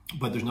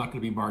 but there's not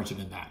going to be margin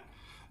in that.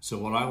 So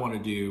what I want to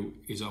do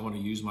is I want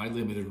to use my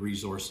limited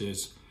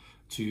resources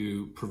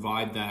to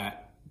provide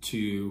that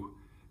to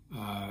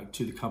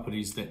the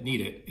companies that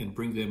need it and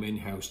bring them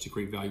in-house to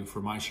create value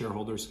for my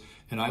shareholders.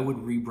 And I would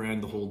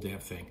rebrand the whole damn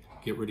thing.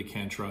 Get rid of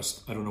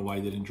CanTrust. I don't know why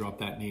they didn't drop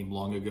that name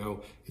long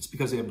ago. It's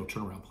because they have no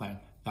turnaround plan.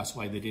 That's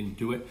why they didn't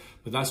do it.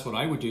 But that's what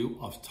I would do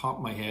off the top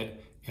of my head,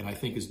 and I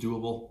think is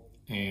doable.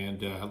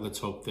 And let's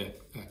hope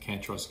that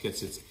CanTrust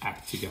gets its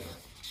act together.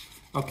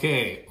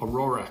 Okay,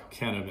 Aurora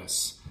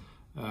Cannabis.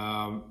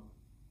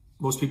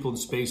 Most people in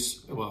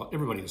space, well,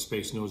 everybody in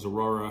space knows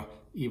Aurora.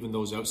 Even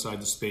those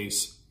outside the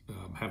space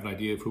have an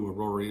idea of who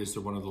Aurora is.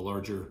 They're one of the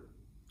larger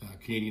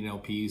Canadian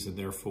LPs, and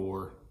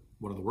therefore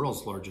one of the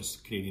world's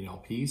largest Canadian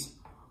LPs.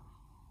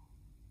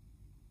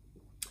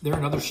 They're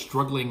another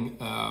struggling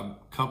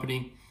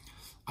company.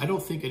 I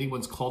don't think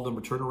anyone's called them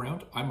a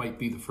turnaround. I might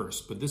be the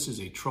first, but this is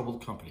a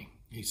troubled company,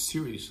 a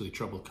seriously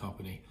troubled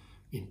company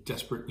in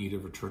desperate need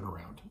of a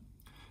turnaround.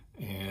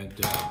 And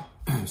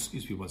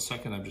excuse me 1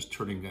 second, I'm just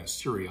turning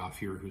Siri off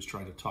here, who's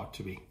trying to talk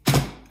to me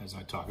as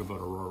I talk about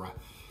Aurora.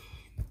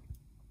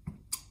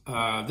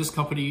 This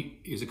company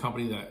is a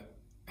company that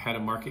had a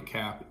market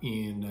cap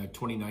in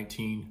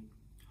 2019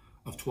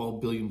 of $12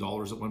 billion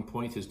at one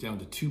point. It's down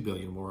to $2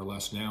 billion more or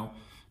less now,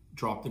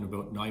 dropped in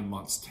about 9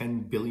 months,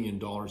 $10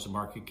 billion of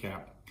market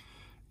cap.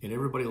 And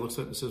everybody looks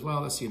at it and says,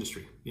 well, that's the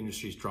industry. The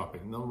industry's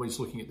dropping. Nobody's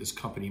looking at this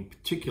company in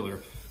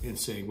particular and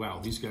saying, wow,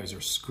 these guys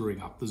are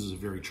screwing up. This is a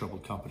very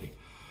troubled company.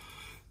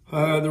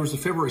 There was a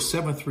February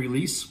 7th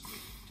release,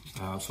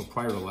 so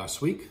prior to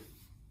last week,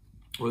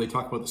 where they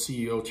talked about the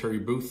CEO, Terry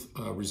Booth,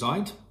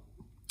 resigned.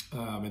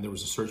 And there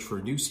was a search for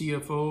a new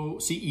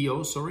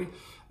CEO, sorry.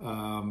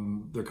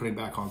 They're cutting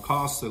back on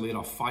costs. They laid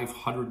off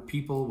 500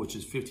 people, which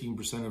is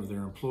 15% of their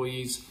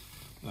employees.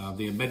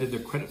 They amended their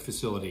credit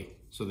facility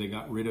So they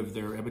got rid of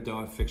their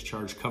EBITDA fixed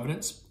charge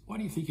covenants. Why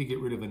do you think you get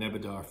rid of an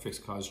EBITDA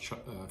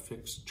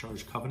fixed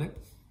charge covenant?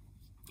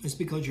 It's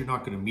because you're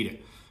not going to meet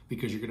it,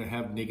 because you're going to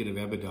have negative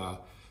EBITDA.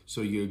 So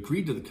you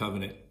agreed to the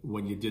covenant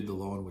when you did the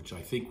loan, which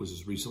I think was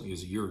as recently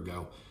as a year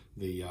ago,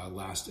 the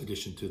last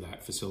addition to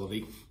that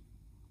facility.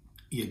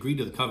 You agreed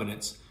to the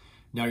covenants.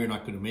 Now you're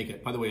not going to make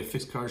it. By the way, a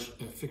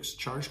fixed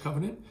charge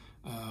covenant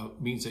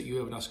means that you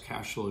have enough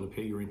cash flow to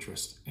pay your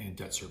interest and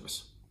debt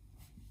service.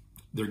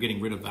 They're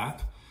getting rid of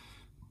that.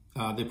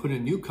 They put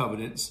in new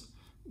covenants,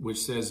 which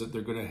says that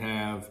they're going to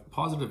have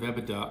positive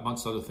EBITDA,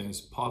 amongst other things,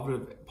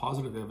 positive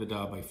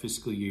EBITDA by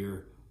fiscal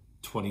year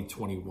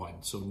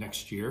 2021, so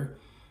next year.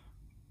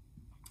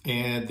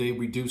 And they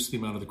reduced the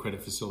amount of the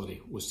credit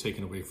facility, was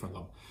taken away from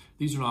them.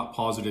 These are not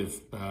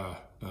positive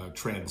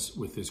trends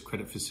with this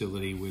credit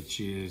facility,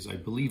 which is, I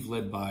believe,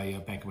 led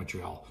by Bank of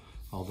Montreal,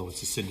 although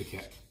it's a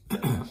syndicate.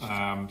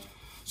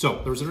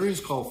 So there was an earnings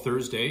call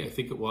Thursday, I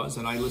think it was,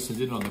 and I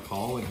listened in on the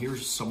call, and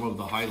here's some of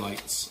the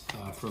highlights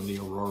from the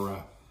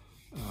Aurora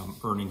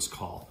earnings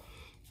call.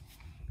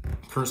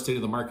 Current state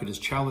of the market is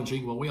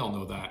challenging. Well, we all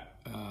know that.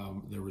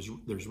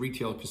 There's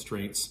retail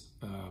constraints.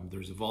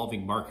 There's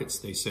evolving markets,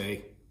 they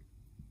say.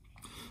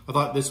 I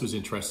thought this was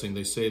interesting.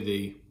 They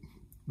say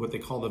what they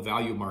call the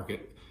value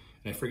market,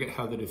 and I forget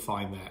how they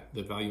define that.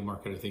 The value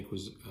market, I think,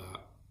 was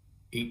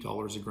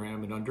 $8 a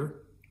gram and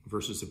under,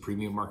 versus the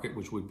premium market,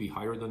 which would be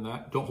higher than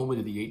that. Don't hold me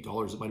to the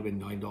 $8, it might have been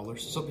 $9,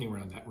 something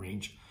around that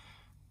range.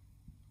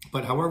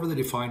 But however they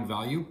define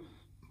value,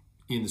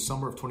 in the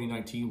summer of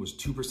 2019 was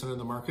 2% of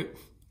the market,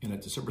 and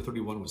at December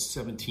 31 was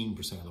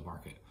 17% of the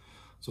market.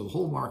 So the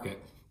whole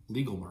market,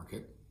 legal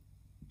market,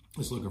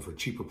 is looking for a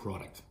cheaper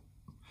product.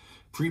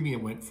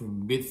 Premium went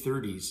from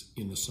mid-30s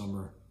in the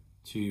summer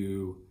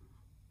to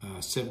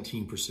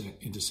 17%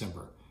 in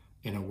December,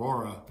 and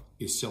Aurora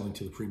is selling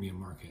to the premium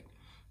market.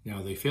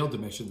 Now, they failed to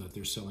mention that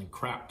they're selling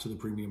crap to the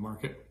premium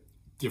market.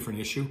 Different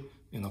issue,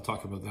 and I'll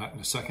talk about that in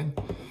a second.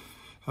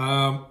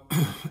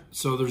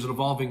 So there's an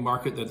evolving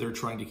market that they're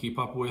trying to keep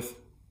up with.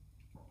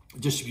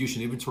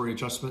 Distribution inventory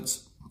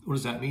adjustments. What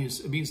does that mean?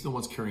 It means no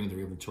one's carrying their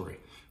inventory.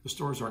 The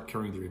stores aren't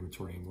carrying their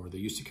inventory anymore. They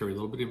used to carry a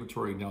little bit of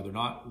inventory. Now they're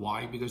not.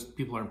 Why? Because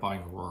people aren't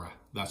buying Aurora.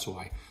 That's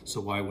why. So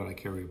why would I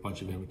carry a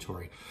bunch of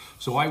inventory?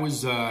 So I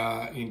was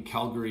in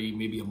Calgary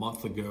maybe a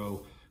month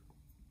ago,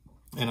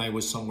 and I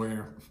was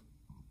somewhere,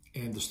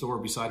 and the store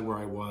beside where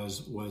I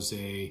was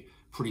a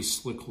pretty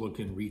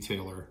slick-looking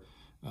retailer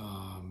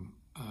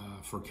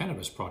for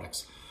cannabis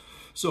products.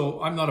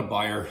 So I'm not a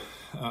buyer.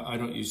 I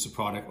don't use the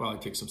product. Well, I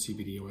take some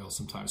CBD oil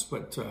sometimes,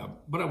 but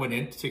I went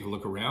in to take a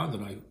look around,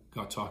 and I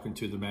got talking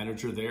to the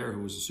manager there,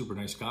 who was a super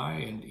nice guy,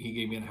 and he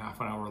gave me a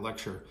half-an-hour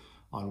lecture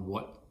on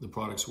what the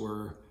products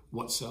were,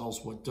 what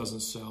sells, what doesn't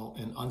sell,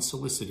 and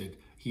unsolicited,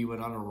 he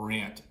went on a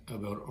rant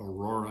about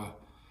Aurora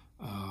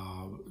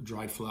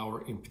dried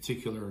flower in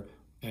particular,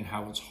 and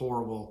how it's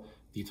horrible.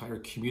 The entire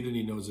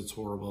community knows it's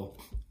horrible.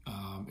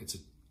 It's a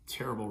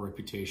terrible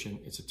reputation.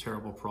 It's a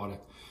terrible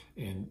product.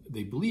 And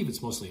they believe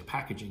it's mostly a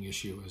packaging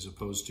issue as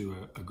opposed to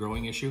a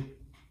growing issue.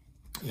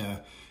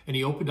 And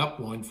he opened up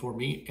one for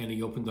me, and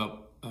he opened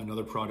up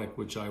another product,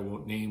 which I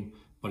won't name,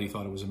 but he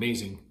thought it was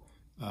amazing,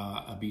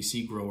 a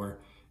BC grower.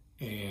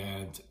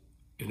 And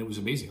it was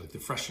amazing. Like, the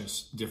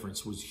freshness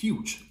difference was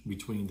huge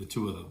between the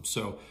two of them.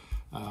 So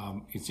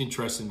it's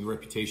interesting. The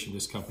reputation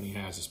this company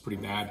has is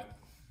pretty bad,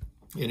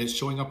 and it's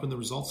showing up in the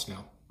results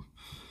now.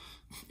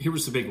 Here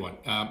was the big one.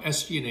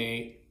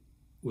 SG&A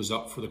was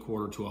up for the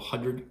quarter to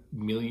 $100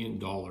 million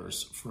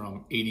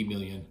from $80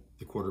 million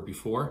the quarter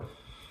before.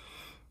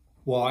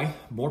 Why?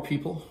 More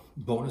people,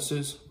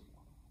 bonuses,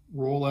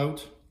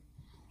 rollout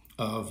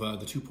of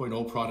the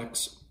 2.0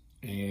 products,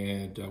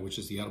 and which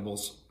is the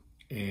edibles,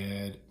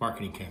 and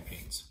marketing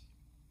campaigns.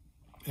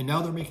 And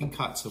now they're making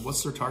cuts. So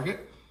what's their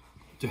target?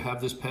 To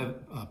have this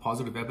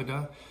positive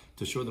EBITDA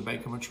to show the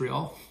Bank of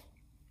Montreal.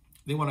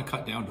 They want to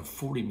cut down to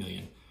 40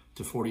 million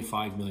to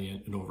 45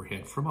 million in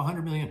overhead from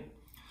 100 million.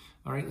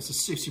 All right, that's a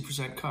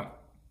 60% cut.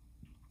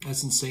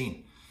 That's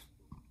insane.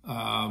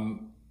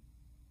 And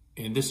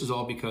this is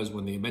all because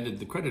when they amended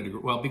the credit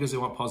agreement, well, because they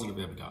want positive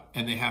EBITDA,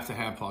 and they have to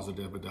have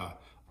positive EBITDA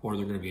or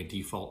they're going to be in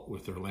default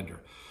with their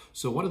lender.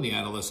 So one of the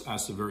analysts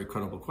asked a very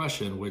credible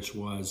question, which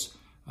was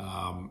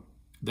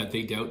that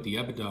they doubt the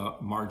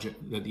EBITDA margin,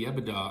 that the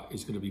EBITDA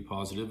is going to be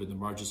positive and the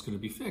margin is going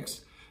to be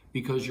fixed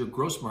because your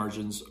gross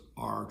margins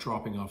are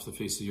dropping off the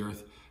face of the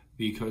earth,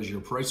 because your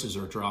prices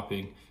are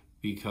dropping,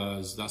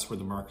 because that's where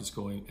the market's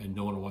going and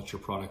no one wants your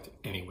product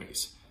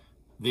anyways.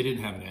 They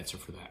didn't have an answer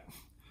for that.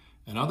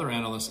 Another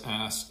analyst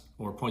asked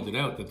or pointed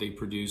out that they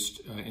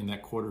produced in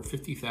that quarter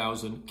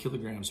 50,000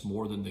 kilograms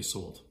more than they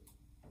sold.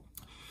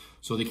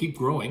 So they keep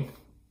growing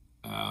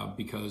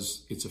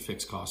because it's a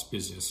fixed cost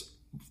business,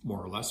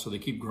 more or less. So they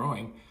keep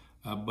growing,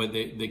 but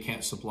they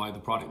can't supply the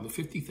product. The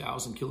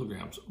 50,000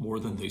 kilograms more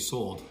than they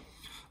sold.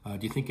 Do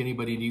you think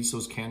anybody needs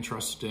those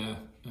CannTrust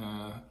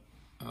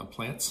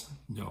plants?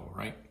 No,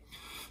 right?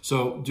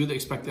 So do they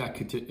expect that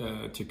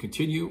to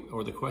continue?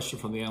 Or the question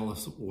from the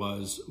analyst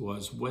was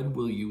when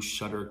will you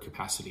shutter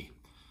capacity?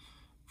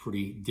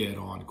 Pretty dead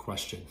on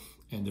question.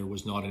 and there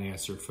was not an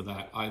answer for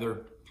that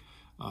either.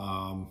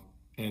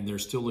 And they're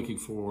still looking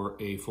for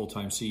a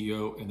full-time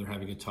CEO, and they're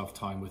having a tough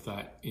time with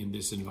that in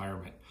this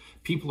environment.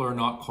 People are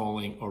not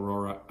calling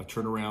Aurora a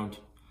turnaround.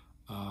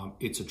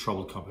 It's a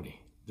troubled company.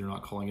 They're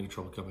not calling it a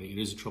troubled company. It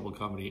is a troubled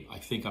company. I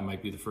think I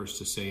might be the first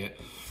to say it.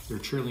 Their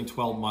trailing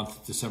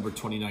 12-month December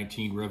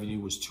 2019 revenue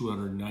was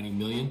 $290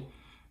 million,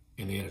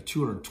 and they had a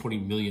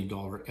 $220 million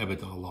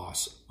EBITDA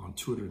loss on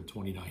 $290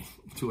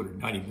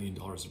 million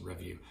in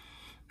revenue.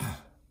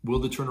 Will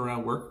the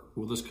turnaround work?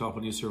 Will this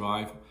company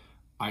survive?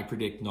 I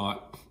predict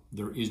not.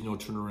 There is no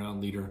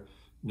turnaround leader,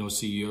 no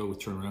CEO with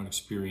turnaround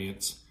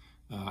experience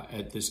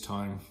at this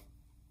time.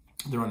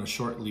 They're on a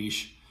short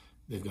leash.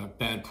 They've got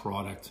bad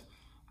product.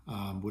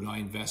 Would I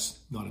invest?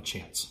 Not a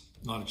chance.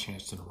 Not a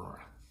chance in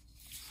Aurora.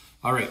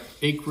 All right,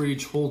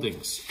 Acreage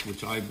Holdings,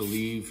 which I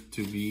believe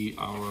to be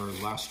our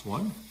last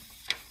one.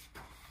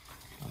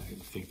 I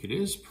think it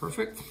is.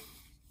 Perfect.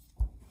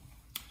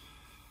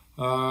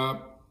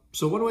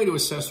 So one way to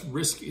assess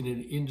risk in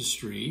an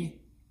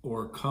industry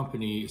or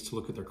company is to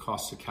look at their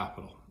cost of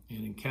capital.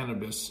 And in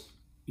cannabis,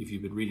 if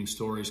you've been reading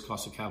stories,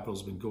 cost of capital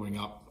has been going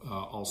up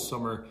all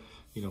summer.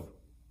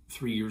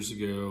 3 years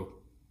ago,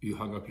 you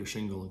hung up your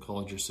shingle and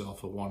called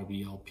yourself a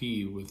wannabe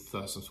LP with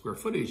some square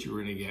footage, you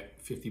were going to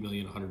get $50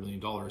 million, $100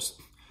 million.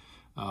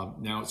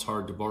 Now it's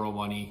hard to borrow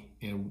money,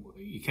 and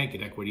you can't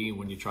get equity.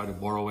 When you try to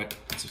borrow it,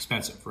 it's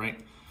expensive, right?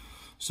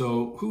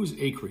 So who's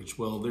Acreage?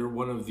 Well, they're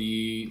one of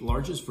the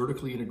largest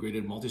vertically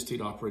integrated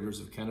multi-state operators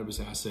of cannabis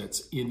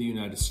assets in the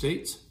United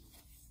States.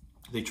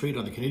 They trade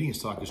on the Canadian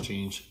Stock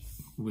Exchange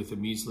with a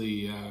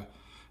measly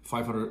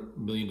 $500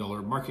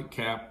 million market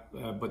cap,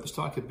 but the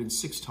stock had been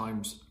 6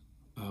 times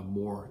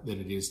more than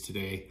it is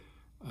today,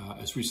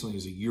 as recently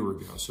as a year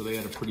ago. So they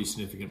had a pretty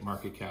significant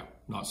market cap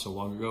not so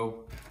long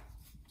ago.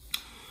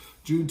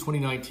 June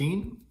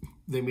 2019,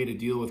 they made a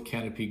deal with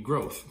Canopy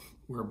Growth,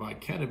 whereby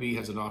Canopy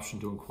has an option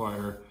to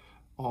acquire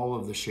all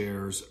of the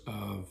shares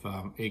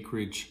of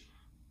Acreage.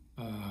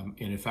 And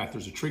in fact,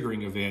 there's a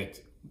triggering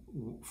event.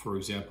 For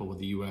example, when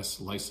the US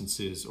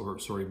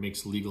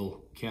makes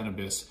legal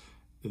cannabis,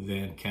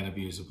 then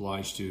Canopy is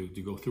obliged to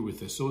go through with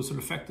this. So it's an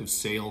effective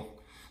sale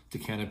to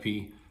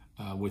Canopy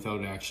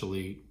without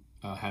actually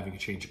having a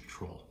change of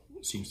control.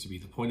 Seems to be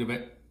the point of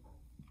it.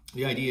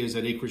 The idea is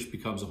that Acreage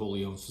becomes a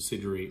wholly owned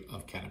subsidiary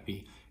of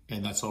Canopy,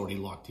 and that's already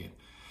locked in.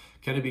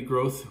 Canopy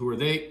Growth, who are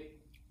they?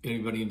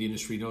 Anybody in the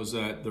industry knows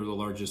that. They're the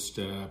largest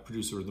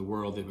producer in the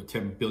world. They have a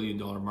 $10 billion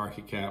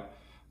market cap,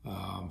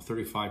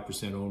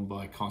 35% owned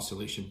by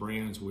Constellation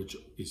Brands, which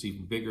is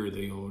even bigger.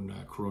 They own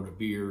Corona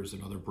Beers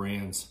and other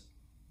brands.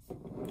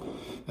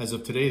 As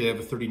of today, they have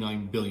a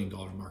 $39 billion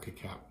market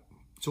cap.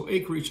 So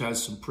Acreage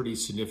has some pretty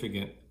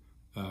significant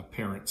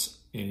parents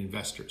and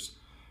investors.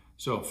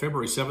 So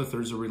February 7th,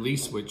 there's a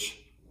release, which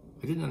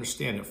I didn't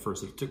understand at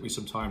first. It took me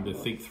some time to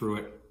think through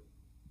it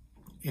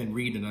and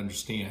read and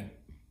understand,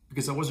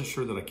 because I wasn't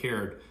sure that I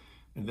cared,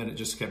 and then it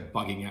just kept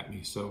bugging at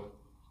me. So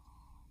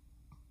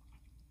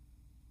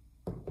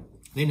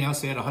they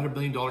announced they had a $100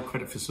 million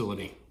credit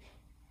facility.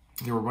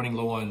 They were running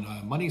low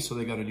on money, so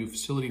they got a new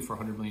facility for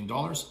 $100 million.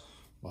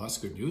 Well, that's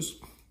good news.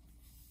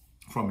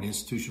 From an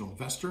institutional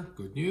investor,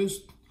 good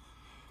news.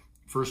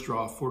 First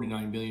draw,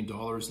 $49 million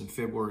in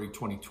February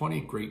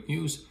 2020, great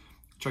news.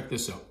 Check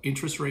this out.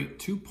 Interest rate,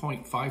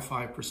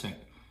 2.55%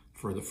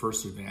 for the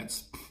first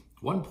advance,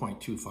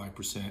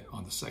 1.25%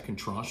 on the second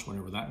tranche,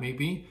 whenever that may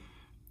be,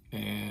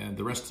 and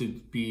the rest to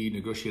be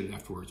negotiated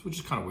afterwards, which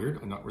is kind of weird.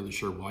 I'm not really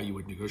sure why you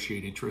would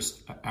negotiate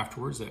interest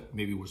afterwards. That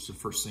maybe was the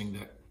first thing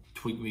that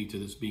tweaked me to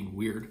this being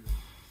weird.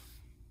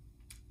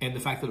 And the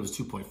fact that it was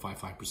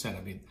 2.55%,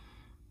 I mean,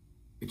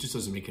 it just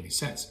doesn't make any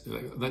sense.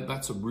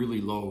 That's a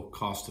really low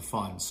cost of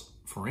funds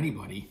for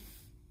anybody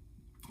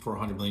for a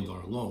 $100 million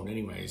loan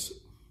anyways.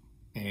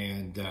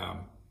 And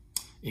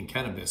in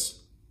cannabis,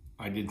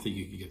 I didn't think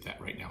you could get that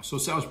right now. So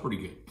it sounds pretty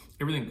good.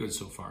 Everything good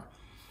so far.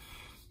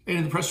 And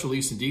in the press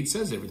release, indeed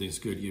says everything's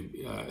good.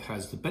 It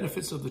has the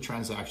benefits of the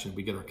transaction.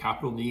 We get our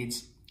capital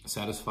needs,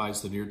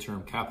 satisfies the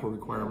near-term capital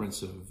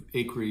requirements of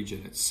Acreage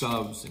and its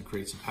subs, and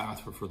creates a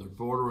path for further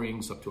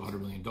borrowings up to $100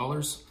 million.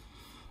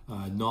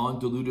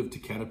 Non-dilutive to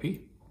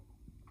Canopy.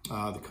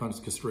 The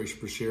consideration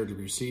per share to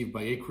be received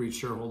by Acreage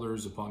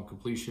shareholders upon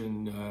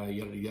completion,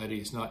 yada yada,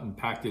 is not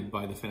impacted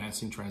by the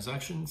financing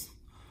transactions.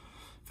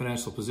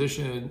 Financial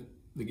position,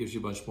 that gives you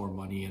a bunch more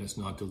money, and it's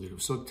not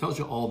dilutive. So it tells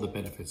you all the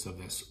benefits of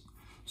this.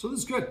 So this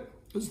is good.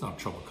 This is not a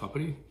troubled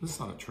company. This is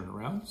not a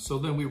turnaround. So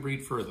then we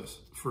read further.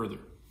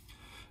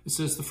 It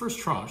says the first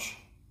tranche,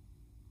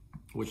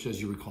 which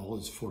as you recall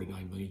is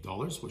 $49 million,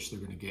 which they're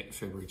going to get in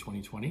February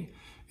 2020,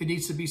 it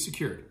needs to be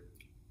secured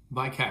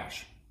by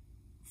cash.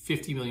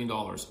 $50 million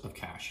of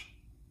cash.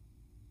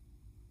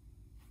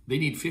 They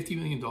need $50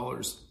 million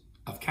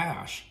of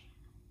cash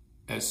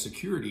as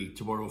security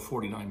to borrow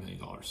 $49 million.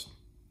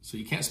 So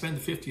you can't spend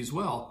the 50 as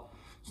well.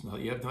 So now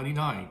that you have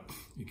 99,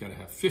 you got to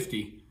have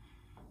 50,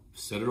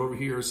 set it over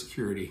here as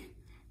security,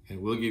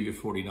 and we'll give you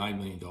 $49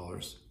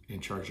 million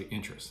and charge you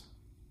interest.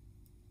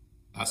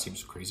 That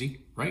seems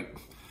crazy, right?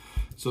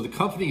 So the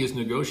company has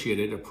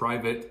negotiated a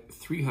private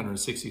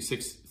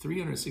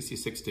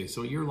 366 days,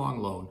 so a year-long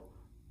loan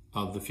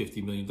of the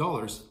 $50 million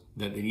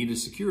that they need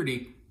as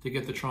security to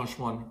get the tranche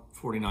one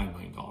 $49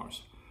 million.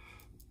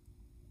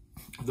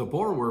 The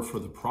borrower for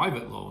the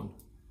private loan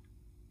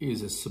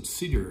is a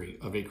subsidiary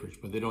of Acreage,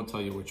 but they don't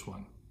tell you which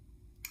one.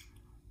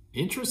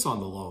 Interest on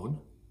the loan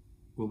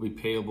will be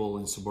payable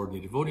in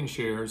subordinated voting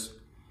shares,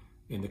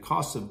 and the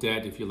cost of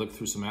debt, if you look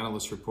through some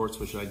analyst reports,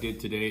 which I did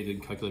today,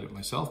 didn't calculate it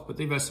myself, but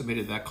they've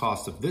estimated that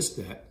cost of this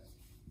debt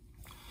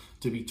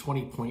to be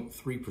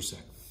 20.3%.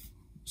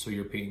 So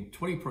you're paying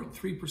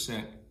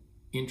 20.3%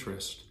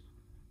 interest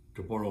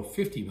to borrow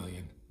 $50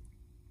 million.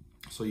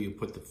 So you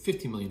put the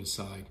 $50 million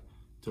aside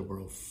to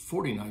borrow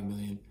 $49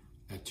 million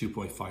at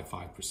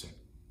 2.55%.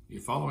 You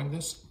following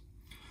this?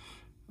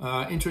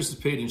 Interest is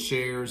paid in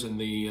shares, and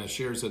the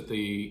shares that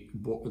the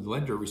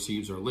lender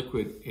receives are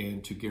liquid,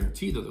 and to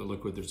guarantee that they're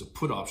liquid, there's a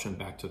put option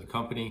back to the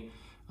company.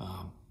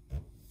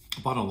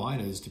 Bottom line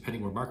is,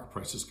 depending where market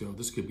prices go,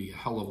 this could be a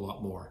hell of a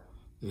lot more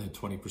than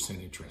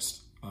 20%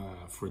 interest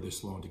for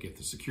this loan to get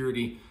the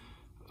security.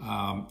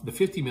 The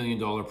 $50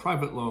 million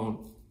private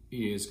loan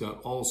is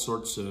got all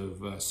sorts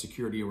of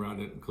security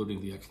around it,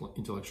 including the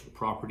intellectual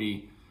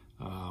property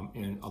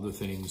and other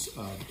things,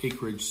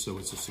 Acreage, so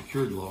it's a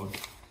secured loan.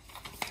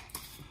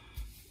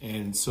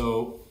 And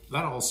so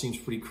that all seems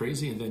pretty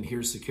crazy. And then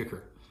here's the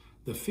kicker.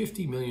 The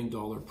 $50 million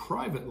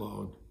private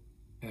loan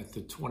at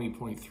the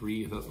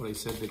 20.3, that's what I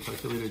said, they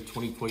calculated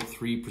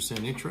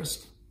 20.3%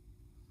 interest.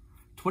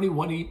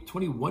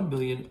 21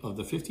 million of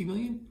the 50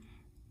 million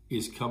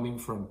is coming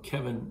from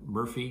Kevin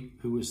Murphy,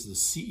 who is the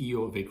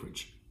CEO of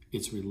Acreage.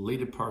 It's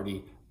related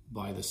party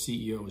by the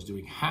CEO is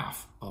doing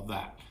half of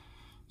that.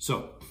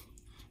 So,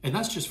 and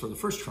that's just for the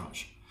first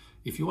tranche.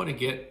 If you want to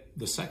get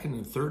the second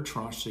and third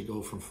tranche to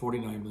go from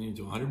 49 million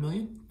to 100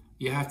 million,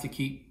 you have to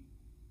keep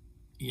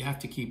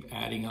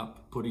adding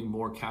up, putting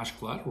more cash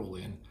collateral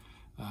in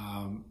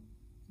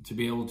to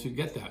be able to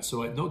get that.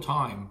 So at no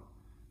time,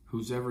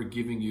 who's ever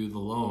giving you the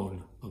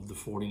loan of the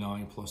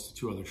 49 plus the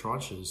two other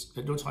tranches,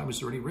 at no time is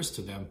there any risk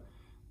to them,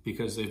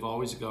 because they've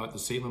always got the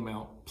same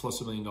amount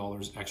plus $1 million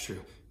extra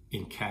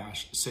in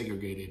cash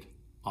segregated,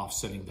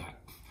 offsetting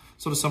that.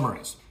 So to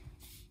summarize,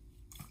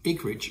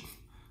 Acreage,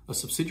 a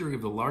subsidiary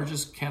of the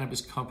largest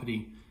cannabis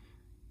company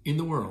in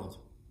the world,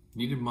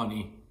 needed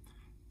money,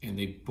 and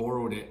they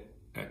borrowed it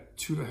at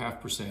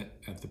 2.5%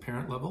 at the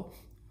parent level,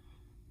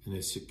 and they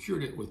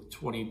secured it with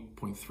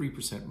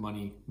 20.3%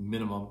 money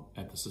minimum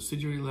at the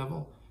subsidiary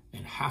level,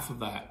 and half of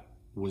that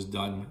was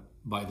done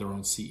by their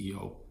own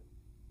CEO.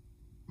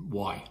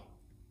 Why?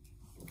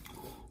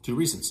 Two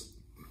reasons,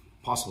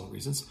 possible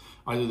reasons.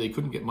 Either they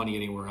couldn't get money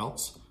anywhere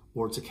else,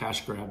 or it's a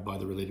cash grab by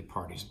the related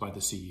parties, by the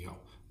CEO,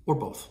 or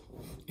both.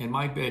 And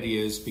my bet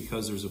is,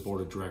 because there's a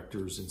board of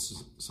directors and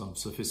some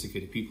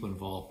sophisticated people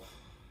involved,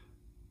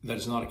 that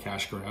it's not a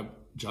cash grab,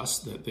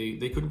 just that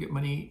they couldn't get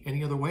money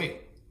any other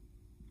way.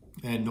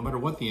 And no matter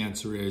what the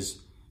answer is,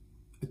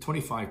 a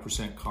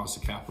 25% cost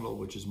of capital,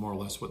 which is more or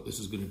less what this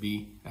is going to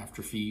be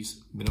after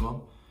fees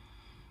minimum,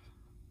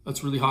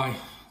 that's really high.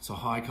 It's a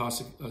high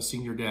cost of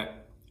senior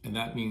debt. And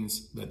that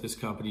means that this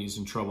company is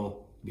in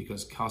trouble,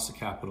 because cost of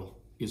capital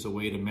is a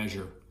way to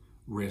measure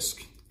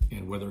risk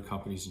and whether a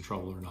company's in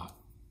trouble or not.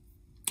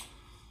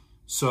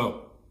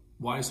 So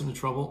why is it in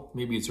trouble?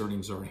 Maybe its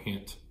earnings are a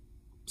hint.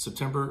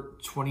 September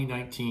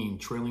 2019,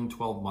 trailing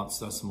 12 months,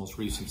 that's the most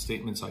recent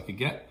statements I could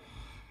get.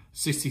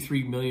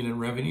 63 million in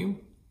revenue,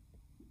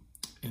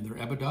 and their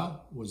EBITDA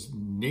was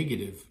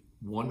negative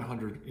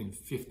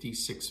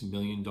 $156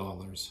 million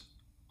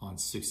on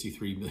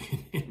 63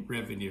 million in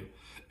revenue.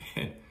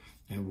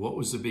 And what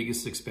was the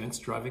biggest expense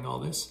driving all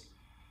this?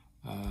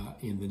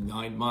 In the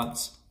 9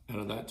 months out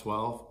of that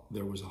 12,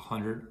 there was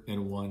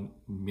 $101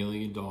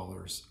 million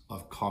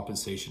of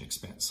compensation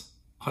expense.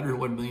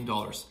 $101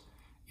 million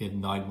in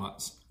 9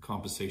 months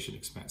compensation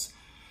expense.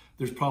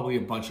 There's probably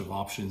a bunch of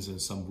options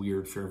and some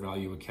weird fair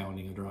value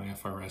accounting under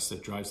IFRS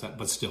that drives that,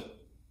 but still,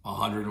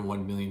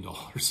 $101 million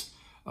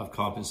of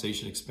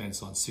compensation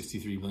expense on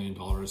 $63 million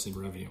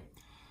in revenue.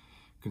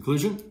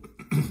 Conclusion?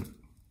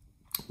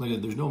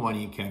 There's no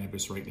money in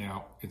cannabis right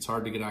now. It's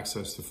hard to get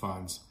access to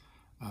funds.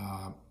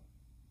 I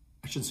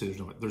shouldn't say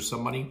there's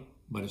some money,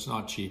 but it's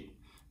not cheap.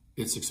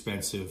 It's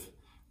expensive.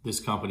 This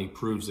company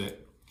proves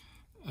it.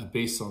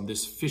 Based on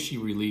this fishy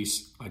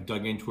release, I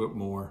dug into it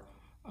more.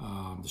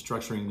 The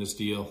structuring of this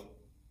deal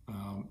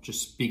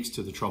just speaks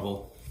to the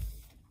trouble.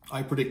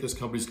 I predict this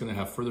company is going to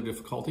have further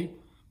difficulty,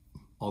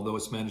 although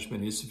its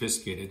management is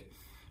sophisticated.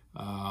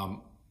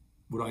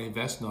 Would I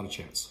invest? Not a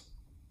chance.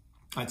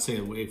 I'd stay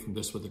away from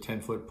this with a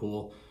 10-foot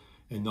pole.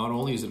 And not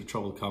only is it a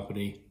troubled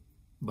company,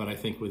 but I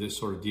think with this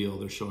sort of deal,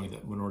 they're showing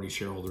that minority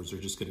shareholders are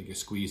just going to get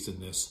squeezed in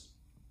this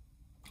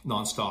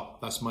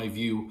nonstop. That's my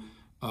view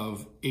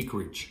of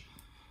Acreage.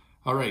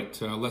 All right,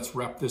 let's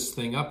wrap this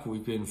thing up.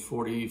 We've been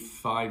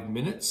 45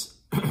 minutes.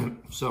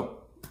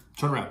 So,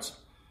 turnarounds.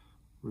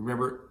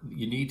 Remember,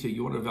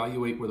 you want to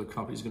evaluate whether a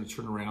company is going to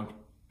turn around,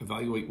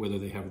 evaluate whether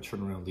they have a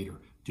turnaround leader.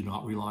 Do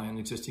not rely on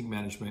existing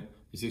management.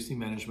 Existing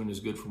management is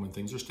good for when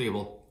things are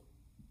stable.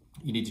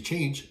 You need to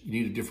change. You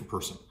need a different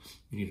person.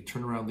 You need a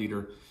turnaround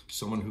leader,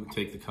 someone who can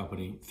take the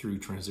company through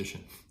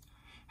transition.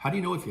 How do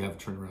you know if you have a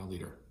turnaround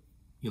leader?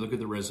 You look at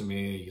the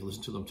resume, you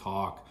listen to them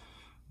talk,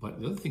 but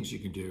the other things you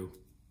can do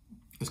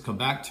is come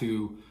back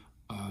to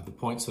the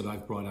points that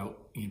I've brought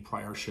out in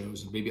prior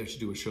shows, and maybe I should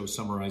do a show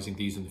summarizing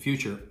these in the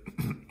future.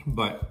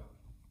 But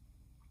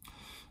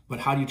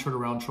how do you turn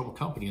around a troubled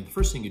company? And the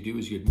first thing you do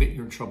is you admit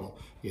you're in trouble.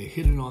 You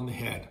hit it on the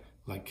head,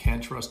 like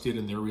CanTrust did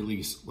in their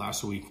release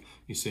last week.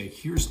 You say,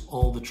 here's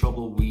all the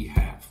trouble we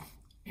have.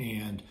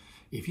 And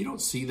if you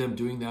don't see them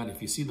doing that,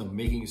 if you see them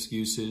making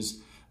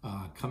excuses,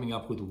 coming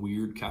up with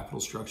weird capital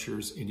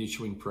structures and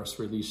issuing press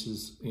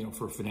releases,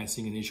 for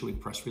financing and issuing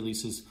press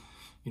releases,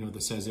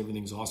 that says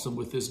everything's awesome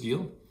with this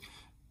deal,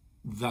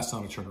 that's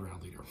not a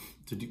turnaround leader.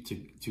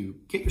 To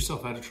get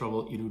yourself out of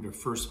trouble, you need to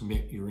first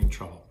admit you're in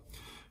trouble.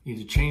 You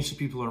need to change the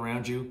people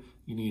around you.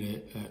 You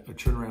need a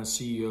turnaround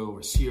CEO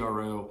or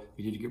CRO.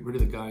 You need to get rid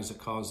of the guys that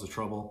cause the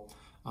trouble.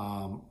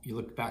 You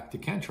look back to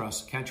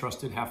CanTrust.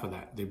 CanTrust did half of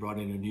that. They brought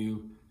in a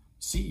new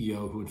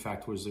CEO who in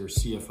fact was their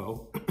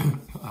CFO.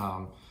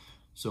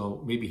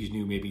 So maybe he's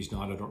new, maybe he's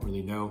not, I don't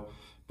really know.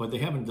 But they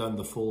haven't done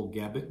the full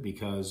gambit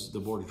because the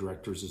board of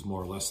directors is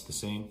more or less the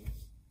same.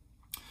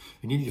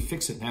 And you need to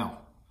fix it now.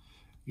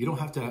 You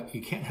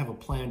can't have a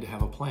plan to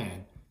have a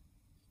plan.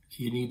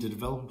 You need to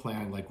develop a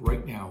plan like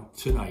right now,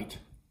 tonight,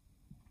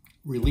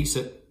 release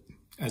it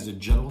as a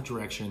general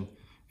direction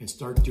and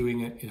start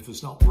doing it. And if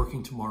it's not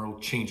working tomorrow,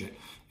 change it.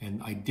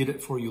 And I did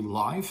it for you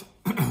live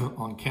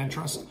on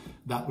CanTrust.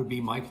 That would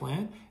be my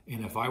plan.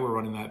 And if I were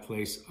running that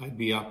place, I'd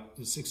be up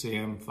at 6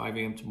 a.m., 5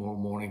 a.m. tomorrow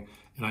morning,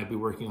 and I'd be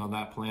working on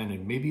that plan.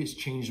 And maybe it's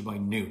changed by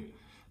noon,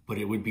 but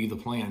it would be the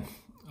plan.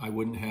 I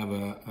wouldn't have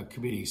a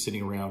committee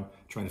sitting around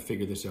trying to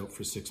figure this out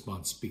for 6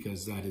 months,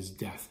 because that is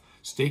death.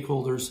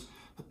 Stakeholders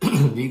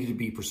needed to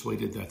be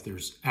persuaded that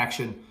there's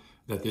action,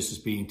 that this is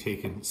being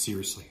taken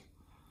seriously.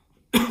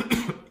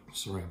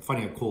 Sorry, I'm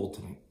fighting a cold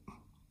tonight.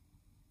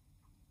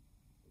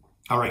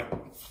 All right.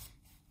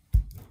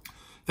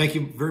 Thank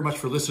you very much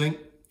for listening.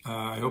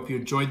 I hope you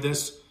enjoyed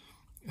this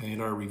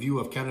and our review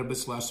of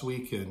cannabis last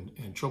week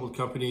and troubled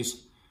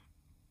companies.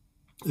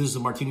 This is the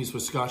Martinis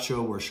with Scott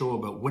show. We're a show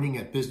about winning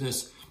at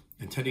business,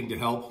 intending to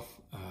help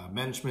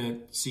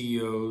management,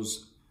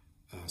 CEOs,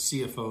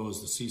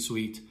 CFOs, the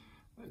C-suite,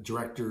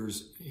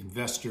 directors,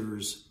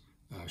 investors,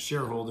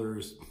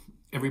 shareholders,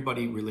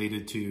 everybody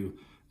related to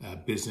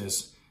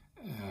business,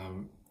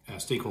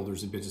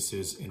 stakeholders in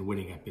businesses, and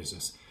winning at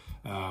business.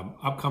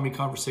 Upcoming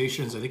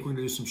conversations. I think we're going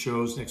to do some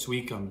shows next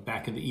week. I'm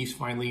back in the East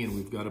finally, and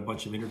we've got a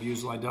bunch of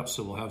interviews lined up,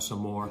 so we'll have some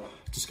more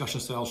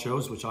discussion style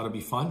shows, which ought to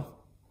be fun.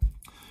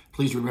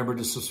 Please remember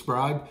to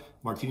subscribe.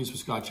 Martinis with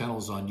Scott channel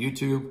is on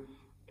YouTube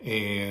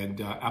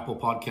and Apple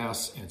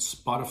Podcasts and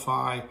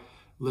Spotify.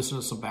 Listen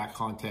to some back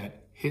content.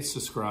 Hit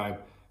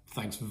subscribe.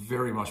 Thanks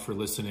very much for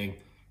listening.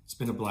 It's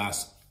been a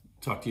blast.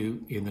 Talk to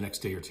you in the next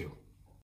day or two.